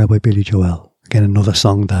Way You Are by Billy Joel. Again, another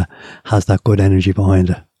song that has that good energy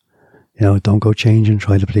behind it. You know, don't go changing,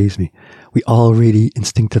 try to please me. We all really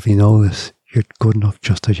instinctively know this. You're good enough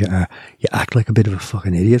just as you are. You act like a bit of a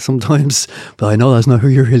fucking idiot sometimes, but I know that's not who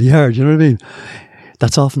you really are. Do you know what I mean?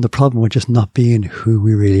 That's often the problem. We're just not being who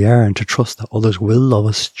we really are, and to trust that others will love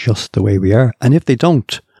us just the way we are. And if they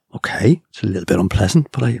don't, okay, it's a little bit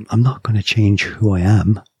unpleasant, but I'm not going to change who I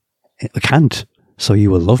am. I can't. So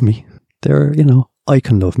you will love me. I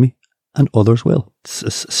can love me, and others will. It's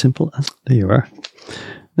as simple as there you are.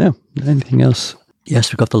 Now, anything else?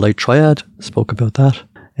 Yes, we've got the light triad. Spoke about that.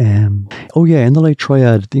 In the light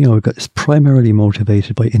triad, it's primarily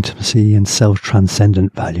motivated by intimacy and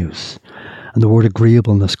self-transcendent values. And the word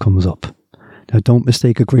agreeableness comes up. Now, don't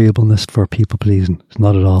mistake agreeableness for people-pleasing. It's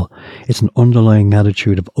not at all. It's an underlying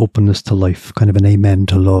attitude of openness to life, kind of an amen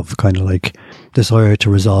to love, kind of like desire to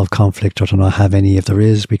resolve conflict or to not have any. If there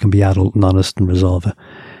is, we can be adult and honest and resolve it.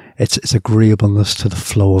 It's agreeableness to the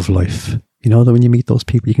flow of life. You know that when you meet those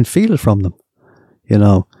people, you can feel it from them. You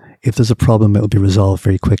know, if there's a problem, it'll be resolved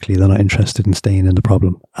very quickly. They're not interested in staying in the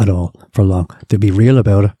problem at all for long. They'll be real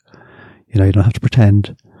about it. You know, you don't have to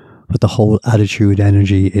pretend. But the whole attitude,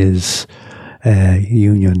 energy is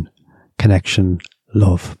union, connection,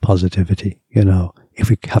 love, positivity. You know, if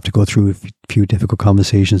we have to go through a few difficult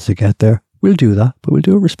conversations to get there, we'll do that, but we'll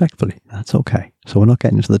do it respectfully. That's okay. So we're not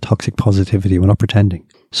getting into the toxic positivity. We're not pretending.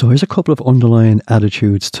 So here's a couple of underlying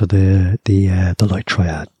attitudes to the light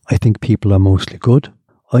triad. I think people are mostly good.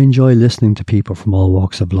 I enjoy listening to people from all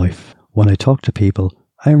walks of life. When I talk to people,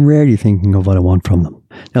 I'm rarely thinking of what I want from them.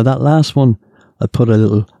 Now that last one, I put a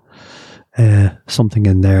little something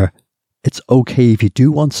in there. It's okay if you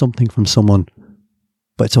do want something from someone,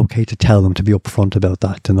 but it's okay to tell them, to be upfront about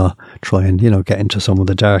that, to not try and, get into some of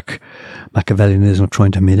the dark Machiavellianism of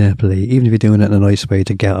trying to manipulate, even if you're doing it in a nice way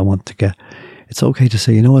to get, I want to get. It's okay to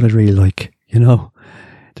say, you know what I'd really like,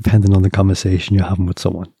 depending on the conversation you're having with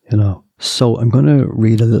someone, So I'm going to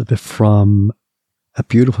read a little bit from a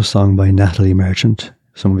beautiful song by Natalie Merchant.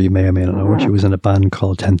 Some of you may or may not know her. She was in a band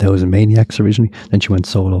called 10,000 Maniacs originally. Then she went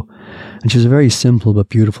solo. And she's a very simple but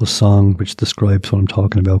beautiful song which describes what I'm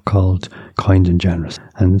talking about, called Kind and Generous.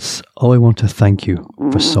 And it's, oh, I want to thank you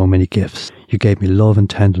for so many gifts. You gave me love and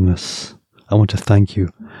tenderness. I want to thank you.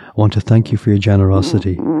 I want to thank you for your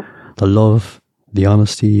generosity, the love, the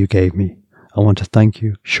honesty you gave me. I want to thank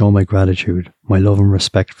you, show my gratitude, my love and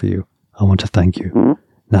respect for you. I want to thank you.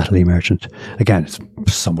 Natalie Merchant. Again, it's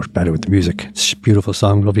so much better with the music. It's a beautiful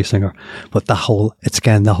song, lovely singer. But the whole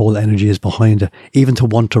energy is behind it. Even to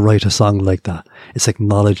want to write a song like that, it's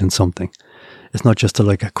acknowledging something. It's not just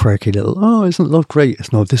a quirky little, oh, isn't love great?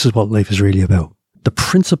 It's no, this is what life is really about. The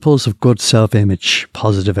principles of good self-image,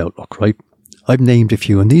 positive outlook, right? I've named a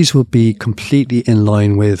few, and these will be completely in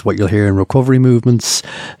line with what you'll hear in recovery movements,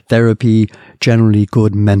 therapy, generally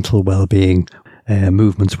good mental well-being.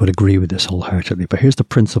 Movements would agree with this wholeheartedly. But here's the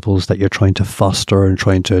principles that you're trying to foster and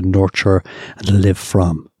trying to nurture and live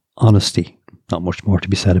from. Honesty. Not much more to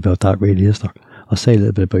be said about that, really, is there? I'll say a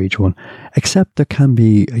little bit about each one. Except there can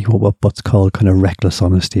be what's called kind of reckless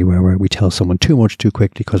honesty, where we tell someone too much too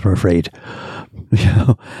quickly because we're afraid.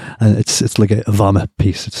 And it's like a vomit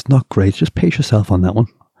piece. It's not great. Just pace yourself on that one.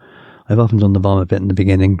 I've often done the vomit bit in the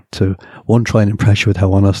beginning to, one, try and impress you with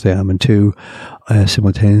how honest I am, and two,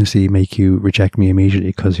 simultaneously make you reject me immediately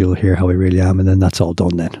because you'll hear how I really am, and then that's all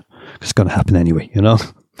done then. It's going to happen anyway,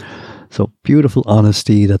 So beautiful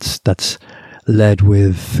honesty that's led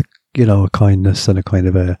with, a kindness and a kind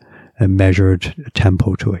of a measured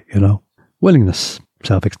tempo to it, Willingness,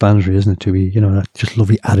 self-explanatory, isn't it? To be, that just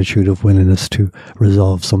lovely attitude of willingness to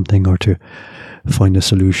resolve something or to find a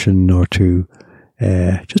solution or to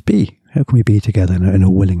just be. How can we be together in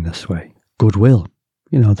a willingness way? Goodwill,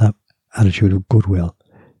 that attitude of goodwill.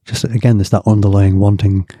 Just again, there's that underlying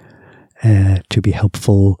wanting to be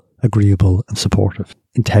helpful agreeable and supportive.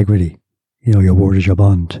 Integrity, your word is your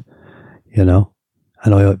bond, and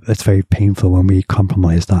it's very painful when we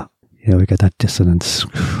compromise that. We get that dissonance.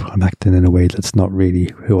 I'm acting in a way that's not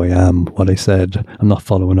really who I am, what I said. I'm not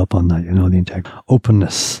following up on that, the integrity.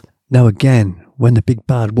 Openness. Now again, when the big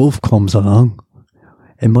bad wolf comes along,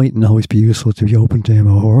 it mightn't always be useful to be open to him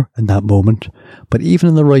or her in that moment, but even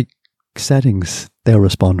in the right settings, they'll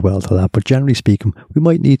respond well to that. But generally speaking, we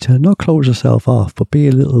might need to not close ourselves off, but be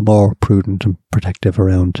a little more prudent and protective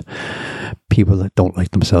around people that don't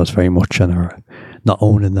like themselves very much and are not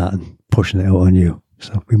owning that and pushing it out on you.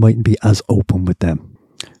 So we mightn't be as open with them.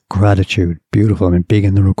 Gratitude, beautiful. Big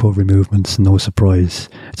in the recovery movements, no surprise.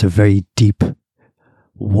 It's a very deep,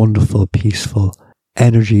 wonderful, peaceful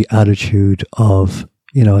energy attitude of,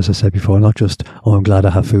 as I said before, not just, I'm glad I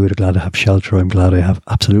have food, I'm glad I have shelter, I'm glad I have,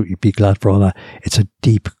 absolutely be glad for all that. It's a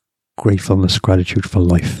deep gratefulness, gratitude for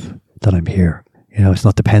life, that I'm here. It's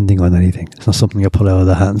not depending on anything. It's not something you pull out of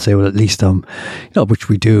the hat and say, well, at least which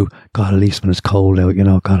we do. God, at least when it's cold out,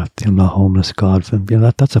 God, I'm not homeless. God,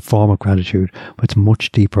 that's a form of gratitude, but it's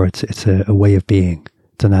much deeper. It's a way of being.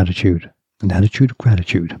 It's an attitude of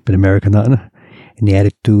gratitude. A bit American, that, isn't it? In the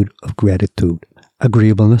attitude of gratitude.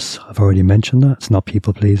 Agreeableness, I've already mentioned that. It's not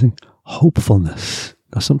people pleasing. Hopefulness.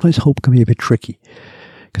 Now, sometimes hope can be a bit tricky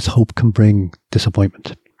because hope can bring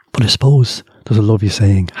disappointment. But I suppose there's a lovely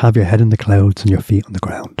saying, have your head in the clouds and your feet on the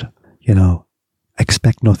ground.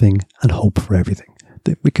 Expect nothing and hope for everything.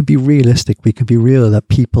 We can be realistic. We can be real that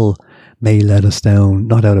people may let us down,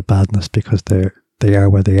 not out of badness, because they are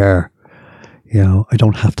where they are. I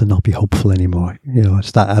don't have to not be hopeful anymore.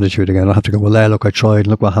 It's that attitude again. I don't have to go, well, look, I tried,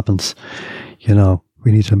 look what happens.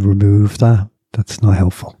 We need to remove that. That's not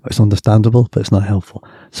helpful. It's understandable, but it's not helpful.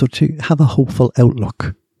 So to have a hopeful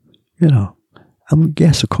outlook, and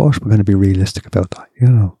yes, of course, we're going to be realistic about that,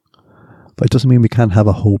 but it doesn't mean we can't have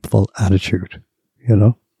a hopeful attitude,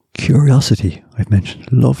 Curiosity, I've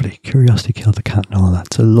mentioned, lovely. Curiosity killed the cat and all that.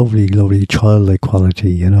 It's a lovely, lovely childlike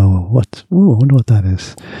quality, I wonder what that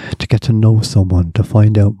is. To get to know someone, to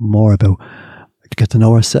find out more about, to get to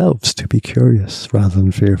know ourselves, to be curious rather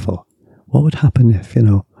than fearful. What would happen if,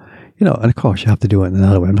 and of course you have to do it in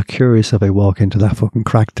another way. I'm not curious if I walk into that fucking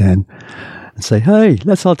crack den and say, hey,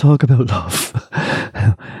 let's all talk about love.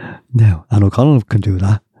 Now, Anne O'Connell can do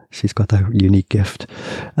that. She's got that unique gift.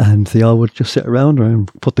 And they all would just sit around her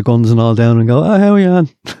and put the guns and all down and go, oh, how are you, Anne?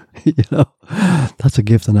 That's a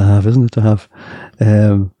gift and a half, isn't it, to have?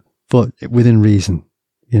 But within reason,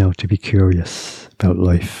 to be curious about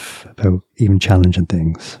life, about even challenging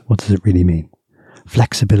things. What does it really mean?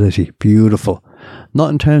 Flexibility, beautiful. Not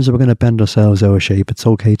in terms of we're going to bend ourselves out of shape. It's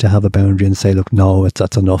okay to have a boundary and say, look, no,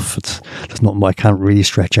 that's enough. That's not I can't really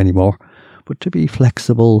stretch anymore. But to be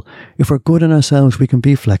flexible, if we're good in ourselves, we can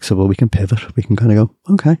be flexible. We can pivot. We can kind of go,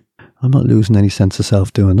 okay, I'm not losing any sense of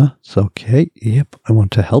self doing that. It's okay. Yep, I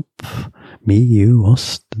want to help me, you,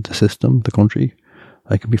 us, the system, the country.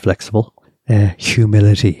 I can be flexible.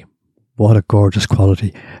 Humility. What a gorgeous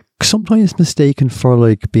quality. Sometimes mistaken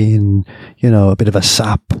for being, a bit of a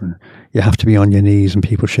sap. And you have to be on your knees and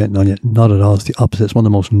people shitting on you. Not at all. It's the opposite. It's one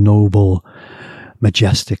of the most noble,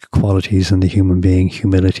 majestic qualities in the human being.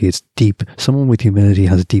 Humility. It's deep. Someone with humility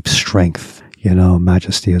has deep strength.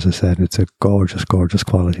 Majesty, as I said. It's a gorgeous, gorgeous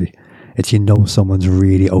quality. It's, someone's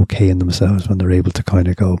really okay in themselves when they're able to kind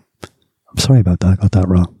of go, I'm sorry about that. I got that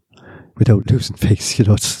wrong. Without losing face,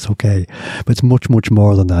 it's okay. But it's much, much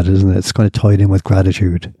more than that, isn't it? It's kind of tied in with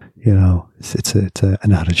gratitude. It's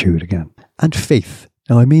an attitude again. And faith.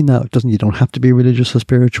 Now, I mean that you don't have to be religious or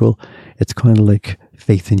spiritual. It's kind of like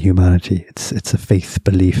faith in humanity. It's a faith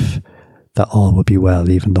belief that all will be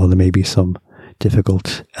well, even though there may be some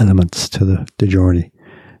difficult elements to the journey.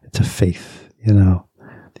 It's a faith, You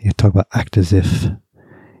talk about act as if,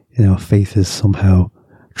 faith is somehow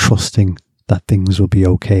trusting that things will be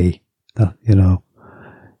okay. That,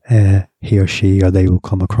 he or she or they will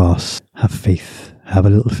come across. Have faith. Have a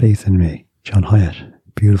little faith in me. John Hyatt.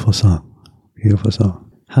 Beautiful song. Beautiful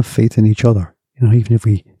song. Have faith in each other. Even if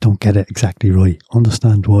we don't get it exactly right,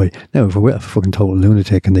 understand why. Now, if we're with a fucking total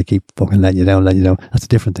lunatic and they keep fucking letting you down, that's a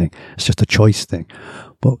different thing. It's just a choice thing.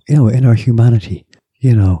 But, in our humanity,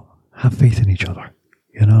 have faith in each other.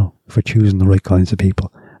 If we're choosing the right kinds of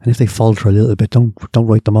people. And if they falter a little bit, don't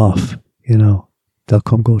write them off. They'll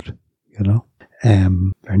come good. Their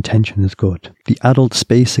intention is good. The adult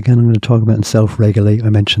space, again, I'm going to talk about and self-regulate. I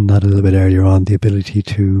mentioned that a little bit earlier on, the ability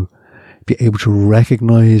to be able to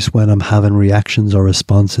recognize when I'm having reactions or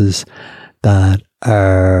responses that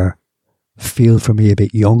feel for me a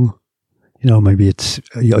bit young. Maybe it's,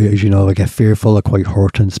 as you know, I get fearful, I quite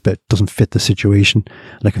hurt, and it doesn't fit the situation.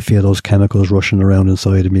 And I can feel those chemicals rushing around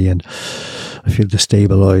inside of me, and I feel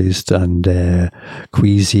destabilized and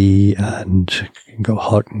queasy, and can go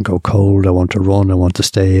hot and go cold. I want to run, I want to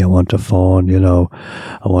stay, I want to fawn,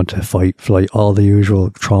 I want to fight, flight, all the usual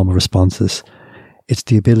trauma responses. It's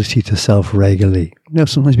the ability to self-regulate.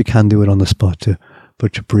 Sometimes we can do it on the spot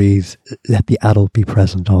but to breathe, let the adult be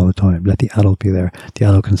present all the time. Let the adult be there. The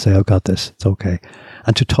adult can say, I've got this, it's okay.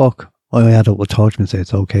 And to talk, my adult will talk to me and say,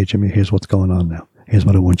 it's okay, Jimmy, here's what's going on now. Here's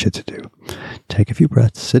what I want you to do. Take a few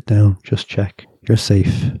breaths, sit down, just check. You're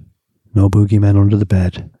safe. No boogeymen under the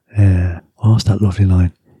bed. What's that lovely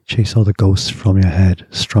line? Chase all the ghosts from your head,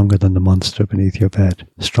 stronger than the monster beneath your bed,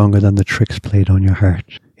 stronger than the tricks played on your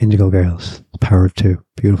heart. Indigo Girls, The Power of Two,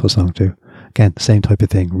 beautiful song too. Again, same type of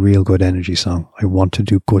thing, real good energy song. I want to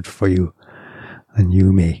do good for you and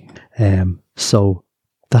you me. So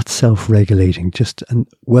that's self-regulating.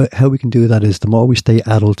 How we can do that is the more we stay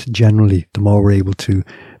adult generally, the more we're able to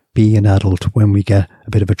be an adult when we get a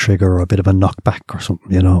bit of a trigger or a bit of a knockback or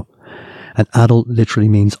something, An adult literally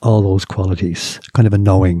means all those qualities, kind of a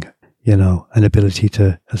knowing, an ability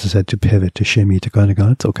to, as I said, to pivot, to shimmy, to kind of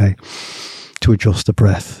go, it's okay, to adjust the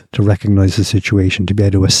breath, to recognize the situation, to be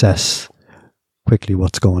able to assess quickly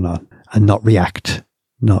what's going on and not react,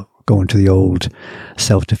 not go into the old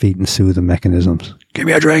self-defeating soothing mechanisms. Give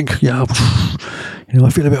me a drink. Yeah. I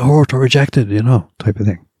feel a bit hurt or rejected, type of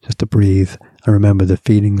thing. Just to breathe and remember the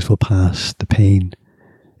feelings will pass. The pain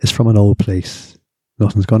is from an old place.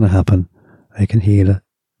 Nothing's going to happen. I can heal it.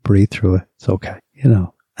 Breathe through it. It's okay,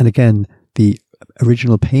 And again, the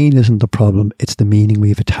original pain isn't the problem. It's the meaning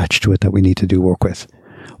we've attached to it that we need to do work with.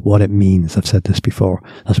 What it means. I've said this before.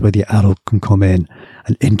 That's where the adult can come in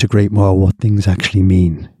and integrate more what things actually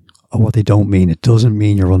mean or what they don't mean. It doesn't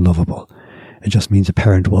mean you're unlovable. It just means a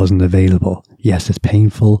parent wasn't available. Yes, it's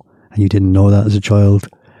painful and you didn't know that as a child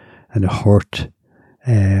and it hurt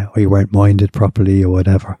or you weren't minded properly or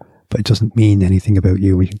whatever. But it doesn't mean anything about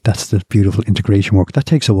you. That's the beautiful integration work. That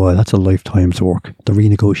takes a while. That's a lifetime's work. The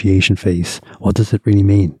renegotiation phase. What does it really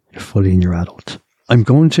mean? You're fully in your adult. I'm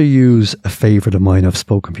going to use a favourite of mine. I've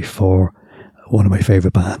spoken before. One of my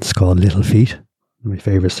favourite bands called Little Feat. My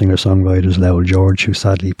favourite singer-songwriter is Lowell George, who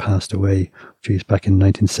sadly passed away back in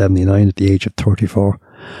 1979 at the age of 34.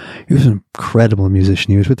 He was an incredible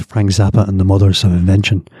musician. He was with Frank Zappa and the Mothers of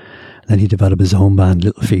Invention. And then he developed his own band,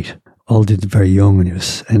 Little Feat. All did it very young, and he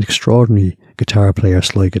was an extraordinary guitar player,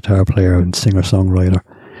 slide guitar player and singer-songwriter.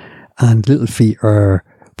 And Little Feat are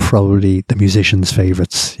probably the musicians'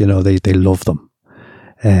 favourites. They love them.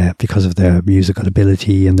 Because of their musical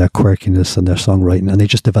ability and their quirkiness and their songwriting. And they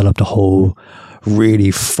just developed a whole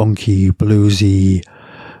really funky, bluesy,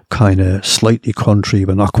 kind of slightly country,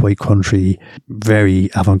 but not quite country, very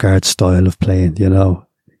avant-garde style of playing,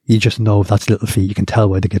 You just know if that's Little Feat. You can tell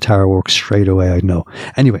by the guitar works straight away, I know.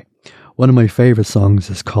 Anyway, one of my favourite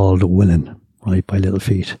songs is called Willin', right, by Little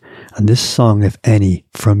Feat. And this song, if any,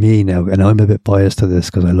 for me now, and I'm a bit biased to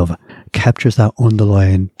this because I love it, captures that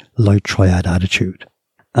underlying light triad attitude.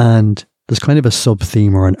 And there's kind of a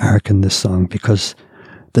sub-theme or an arc in this song because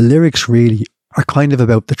the lyrics really are kind of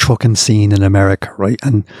about the trucking scene in America, right?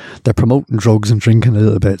 And they're promoting drugs and drinking a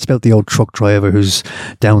little bit. It's about the old truck driver who's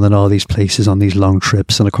down in all these places on these long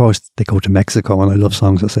trips. And of course, they go to Mexico, and I love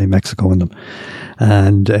songs that say Mexico in them.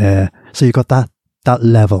 And so you got that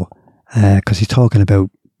level because he's talking about,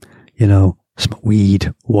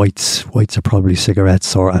 weed, whites. Whites are probably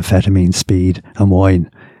cigarettes or amphetamine, speed and wine.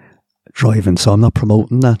 Driving, so I'm not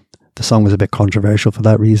promoting that. The song was a bit controversial for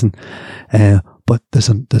that reason, but there's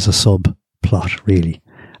a subplot really,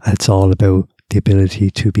 and it's all about the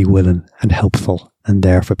ability to be willing and helpful and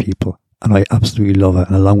there for people, and I absolutely love it.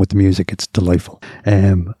 And along with the music, it's delightful,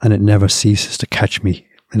 and it never ceases to catch me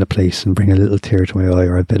in a place and bring a little tear to my eye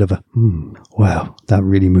or a bit of a wow, that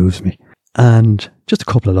really moves me. And just a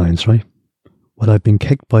couple of lines, right? Well, I've been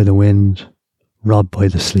kicked by the wind, robbed by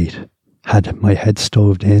the sleet. Had my head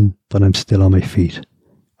stoved in, but I'm still on my feet.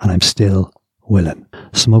 And I'm still willing.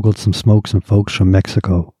 Smuggled some smokes and folks from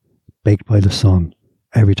Mexico. Baked by the sun.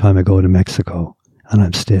 Every time I go to Mexico. And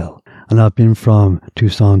I'm still. And I've been from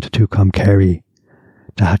Tucson to Tucumcari.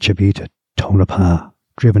 To Hatchabita, Tonopah.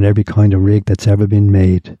 Driven every kind of rig that's ever been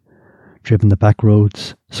made. Driven the back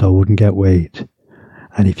roads so I wouldn't get weighed.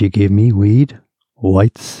 And if you give me weed,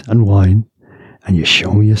 whites and wine, and you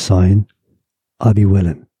show me a sign, I'll be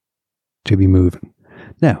willing to be moving.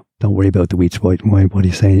 Now, don't worry about the weeds, white and wine. What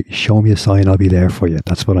he's saying, show me a sign, I'll be there for you.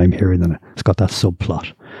 That's what I'm hearing. And it's got that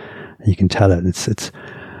subplot. And you can tell it. It's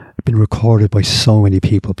been recorded by so many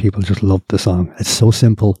people. People just love the song. It's so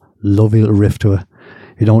simple. Lovely little riff to it.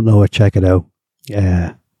 If you don't know it, check it out.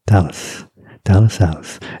 Dallas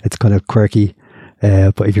House. It's kind of quirky,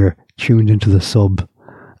 but if you're tuned into the sub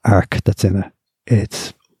arc that's in it,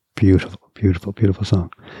 it's beautiful, beautiful, beautiful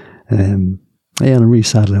song. And I'm really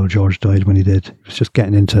sad Lil George died when he did. He was just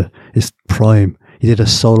getting into his prime. He did a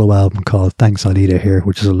solo album called Thanks I Need It Here,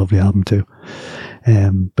 which is a lovely album too.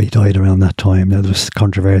 But he died around that time. Now there was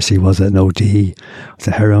controversy. Was it an OD? Was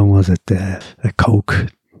it heroin? Was it a coke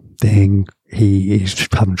thing? He's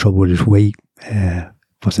having trouble with his weight.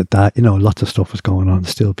 Was it that? Lots of stuff was going on.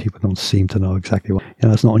 Still, people don't seem to know exactly what.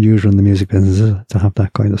 It's not unusual in the music business, is it, to have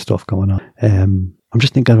that kind of stuff going on. I'm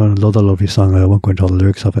just thinking about another lovely song. I won't go into all the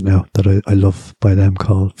lyrics of it now, that I love by them,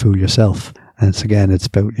 called Fool Yourself. And it's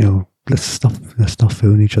about, let's stop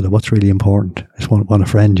fooling each other. What's really important? I just want a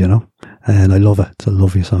friend, and I love it. It's a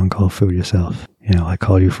lovely song called Fool Yourself. I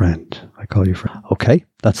call you friend. Okay,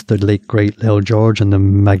 that's the late great Lil George and the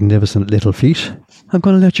magnificent Little Feat. I'm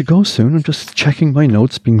going to let you go soon. I'm just checking my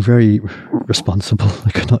notes, being very responsible,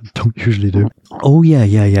 like I don't usually do. Oh,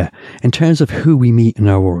 yeah. In terms of who we meet in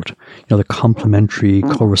our world, the complementary,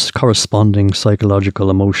 corresponding psychological,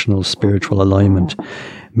 emotional, spiritual alignment,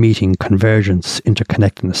 meeting, convergence,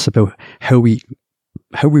 interconnectedness, about how we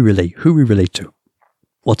relate, who we relate to,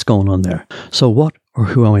 what's going on there. So what or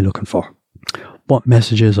who am I looking for? What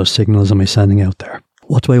messages or signals am I sending out there?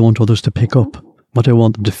 What do I want others to pick up? What do I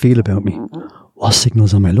want them to feel about me? What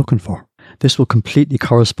signals am I looking for? This will completely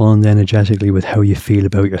correspond energetically with how you feel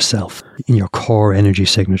about yourself in your core energy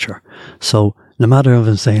signature. So no matter if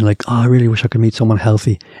I'm saying like, I really wish I could meet someone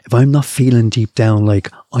healthy, if I'm not feeling deep down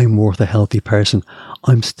like I'm worth a healthy person,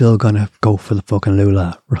 I'm still going to go for the fucking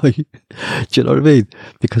lula, right? Do you know what I mean?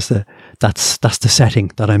 Because that's the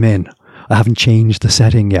setting that I'm in. I haven't changed the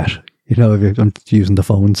setting yet. If I'm using the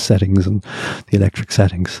phone settings and the electric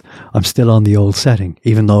settings, I'm still on the old setting,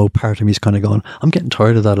 even though part of me is kind of going, I'm getting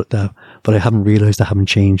tired of that now, but I haven't realized I haven't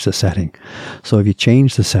changed the setting. So if you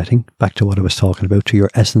change the setting, back to what I was talking about, to your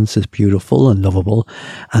essence is beautiful and lovable,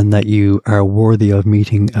 and that you are worthy of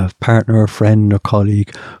meeting a partner, a friend or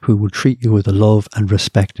colleague who will treat you with the love and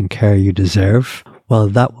respect and care you deserve, well,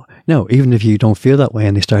 even if you don't feel that way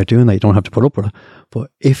and they start doing that, you don't have to put up with it.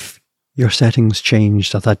 But if your settings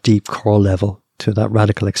changed at that deep core level to that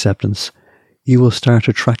radical acceptance, you will start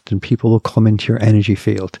attracting people will come into your energy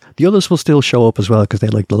field. The others will still show up as well because they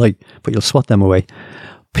like the light, but you'll swat them away.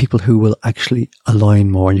 People who will actually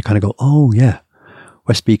align more, and you kind of go, oh yeah,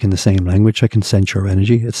 we're speaking the same language. I can sense your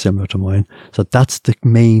energy. It's similar to mine. So that's the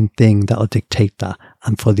main thing that'll dictate that,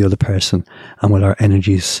 and for the other person, and with our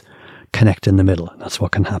energies connect in the middle. And that's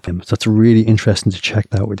what can happen. So it's really interesting to check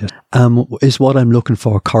that with you. Is what I'm looking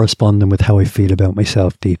for corresponding with how I feel about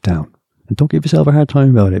myself deep down? And don't give yourself a hard time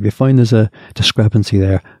about it. If you find there's a discrepancy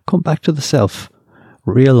there, come back to the self,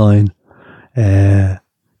 realign,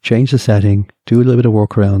 change the setting, do a little bit of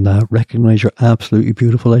work around that, recognize you're absolutely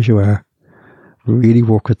beautiful as you are, really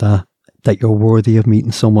work with that you're worthy of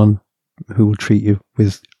meeting someone who will treat you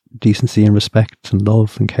with decency and respect and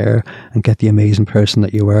love and care, and get the amazing person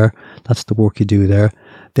that you are. That's the work you do there.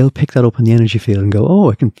 They'll pick that up in the energy field and go,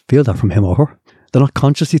 oh, I can feel that from him or her. They're not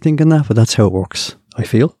consciously thinking that, but that's how it works, I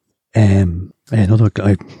feel. Another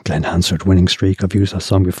guy, Glenn Hansard, Winning Streak. I've used that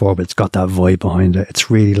song before, but it's got that vibe behind it.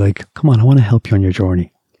 It's really like, come on, I want to help you on your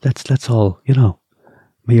journey. Let's all,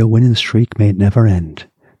 may your winning streak may it never end.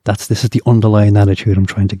 This is the underlying attitude I'm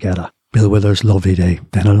trying to get at. Bill Withers, Lovely Day.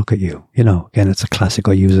 Then I Look at You. Again, it's a classic.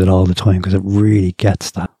 I use it all the time because it really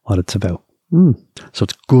gets what it's about. So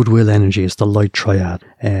it's goodwill energy. It's the light triad.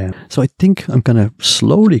 So I think I'm going to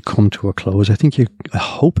slowly come to a close. I think I'm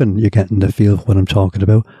hoping you're getting the feel of what I'm talking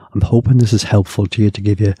about. I'm hoping this is helpful to you, to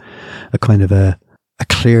give you a kind of a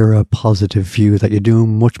clearer, positive view that you're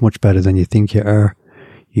doing much, much better than you think you are.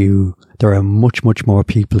 There are much, much more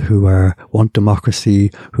people who want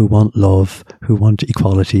democracy, who want love, who want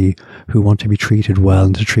equality, who want to be treated well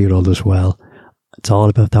and to treat others well. It's all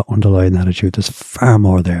about that underlying attitude. There's far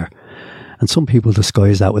more there. And some people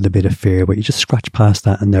disguise that with a bit of fear, but you just scratch past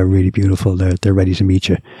that and they're really beautiful. They're ready to meet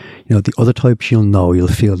you. The other types, you'll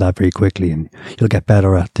feel that very quickly, and you'll get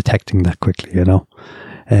better at detecting that quickly,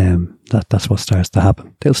 That's what starts to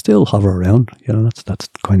happen. They'll still hover around, that's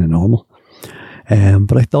kind of normal.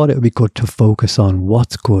 But I thought it would be good to focus on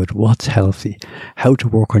what's good, what's healthy, how to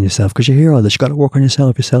work on yourself. Because you hear all this, you got to work on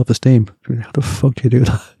yourself, your self-esteem. How the fuck do you do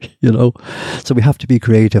that? So we have to be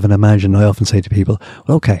creative and imagine. I often say to people,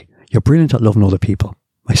 well, okay, you're brilliant at loving other people.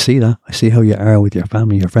 I see that. I see how you are with your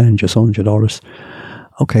family, your friends, your sons, your daughters.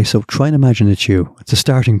 Okay, so try and imagine it's you. It's a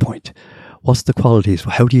starting point. What's the qualities?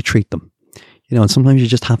 How do you treat them? And sometimes you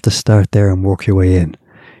just have to start there and work your way in.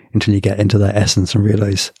 until you get into that essence and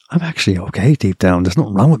realize, I'm actually okay deep down. There's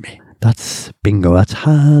nothing wrong with me. That's bingo. That's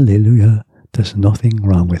hallelujah. There's nothing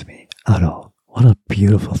wrong with me at all. What a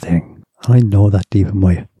beautiful thing. I know that deep in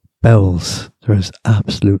my bowels. There's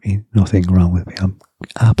absolutely nothing wrong with me. I'm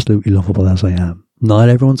absolutely lovable as I am. Not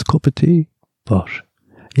everyone's cup of tea, but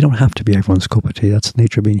you don't have to be everyone's cup of tea. That's the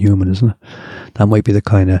nature of being human, isn't it? That might be the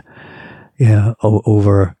kind of,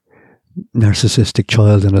 over narcissistic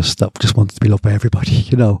child in us that just wants to be loved by everybody,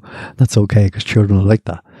 That's okay, because children are like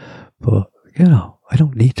that. But, I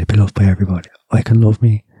don't need to be loved by everybody. I can love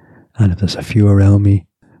me, and if there's a few around me,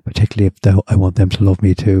 particularly if I want them to love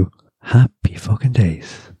me too, happy fucking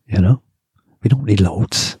days, We don't need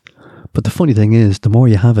loads. But the funny thing is, the more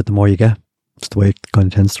you have it, the more you get. It's the way it kind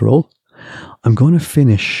of tends to roll. I'm going to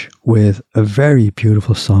finish with a very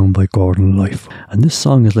beautiful song by Gordon Life. And this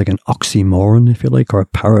song is like an oxymoron, if you like, or a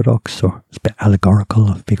paradox, or it's a bit allegorical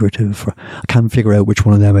or figurative. Or I can't figure out which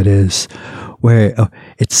one of them it is, where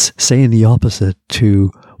it's saying the opposite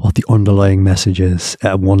to what the underlying message is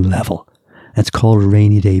at one level. And it's called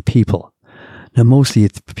Rainy Day People. Now, mostly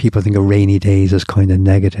people think of rainy days as kind of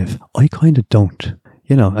negative. I kind of don't.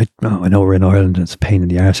 I know we're in Ireland and it's a pain in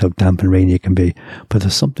the arse how damp and rainy it can be, but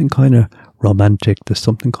there's something kind of romantic, there's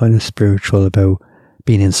something kind of spiritual about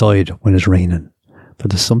being inside when it's raining.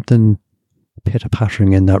 But there's something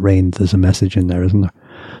pitter-pattering in that rain. There's a message in there, isn't there?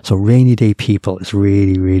 So Rainy Day People is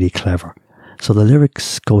really, really clever. So the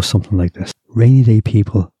lyrics go something like this. Rainy day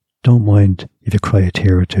people, don't mind if you cry a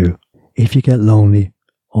tear or two. If you get lonely,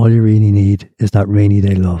 all you really need is that rainy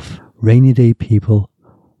day love. Rainy day people,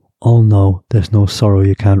 all know there's no sorrow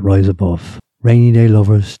you can't rise above. Rainy day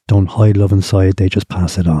lovers don't hide love inside, they just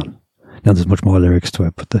pass it on. Now there's much more lyrics to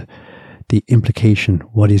it, but the implication,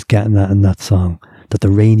 what he's getting at in that song, that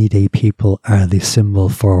the rainy day people are the symbol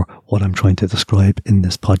for what I'm trying to describe in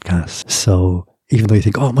this podcast. So even though you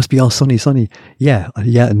think, it must be all sunny, yeah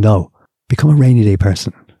and no. Become a rainy day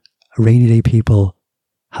person. A rainy day people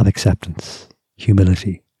have acceptance,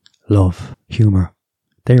 humility, love, humour.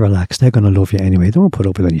 They relax. They're going to love you anyway. They won't put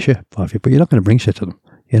up with any shit of you, but you're not going to bring shit to them.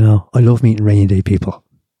 I love meeting rainy day people.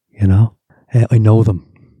 I know them.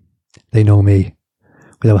 They know me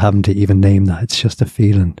without having to even name that. It's just a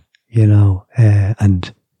feeling,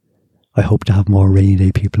 and I hope to have more rainy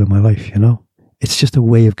day people in my life, It's just a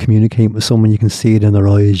way of communicating with someone. You can see it in their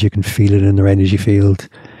eyes. You can feel it in their energy field.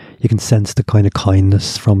 You can sense the kind of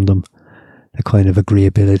kindness from them, the kind of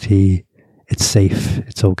agreeability. It's safe.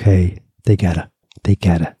 It's okay. They get it. They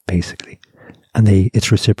get it, basically. And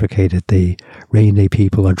it's reciprocated. The rainy day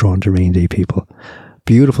people are drawn to rainy day people.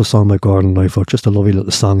 Beautiful song by Gordon Lightfoot, just a lovely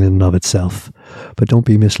little song in and of itself. But don't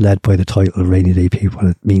be misled by the title Rainy Day People.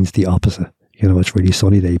 It means the opposite. It's really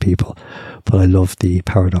sunny day people. But I love the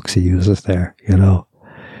paradox he uses there,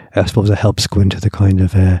 I suppose it helps go into the kind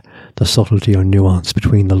of the subtlety or nuance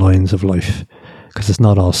between the lines of life. Because it's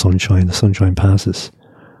not all sunshine. The sunshine passes.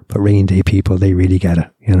 But rainy day people, they really get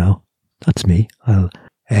it, That's me. I'll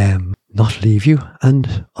not leave you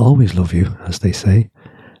and always love you, as they say.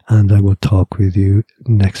 And I will talk with you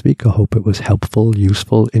next week. I hope it was helpful,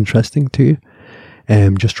 useful, interesting to you.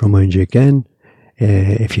 Just to remind you again,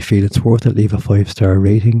 if you feel it's worth it, leave a 5-star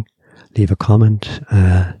rating, leave a comment,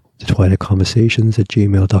 the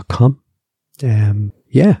twilightconversations@gmail.com.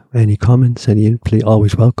 Any comments, any input,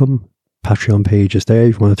 always welcome. Patreon page is there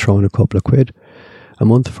if you want to throw in a couple of quid a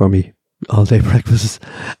month for me, all day breakfasts,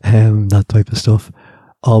 that type of stuff.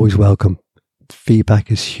 Always welcome.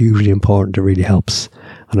 Feedback is hugely important. It really helps.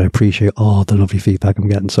 And I appreciate all the lovely feedback I'm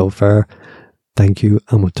getting so far. Thank you,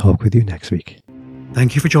 and we'll talk with you next week.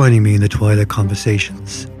 Thank you for joining me in the Twilight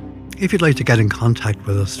Conversations. If you'd like to get in contact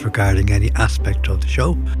with us regarding any aspect of the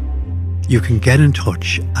show, you can get in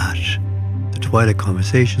touch at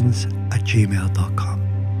thetwilightconversations@gmail.com.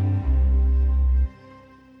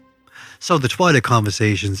 So the Twilight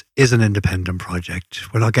Conversations is an independent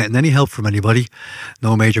project. We're not getting any help from anybody,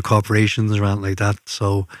 no major corporations or anything like that.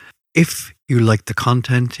 So if you like the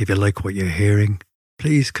content, if you like what you're hearing,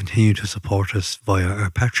 please continue to support us via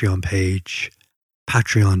our Patreon page,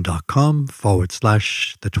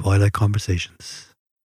 patreon.com/The Twilight Conversations.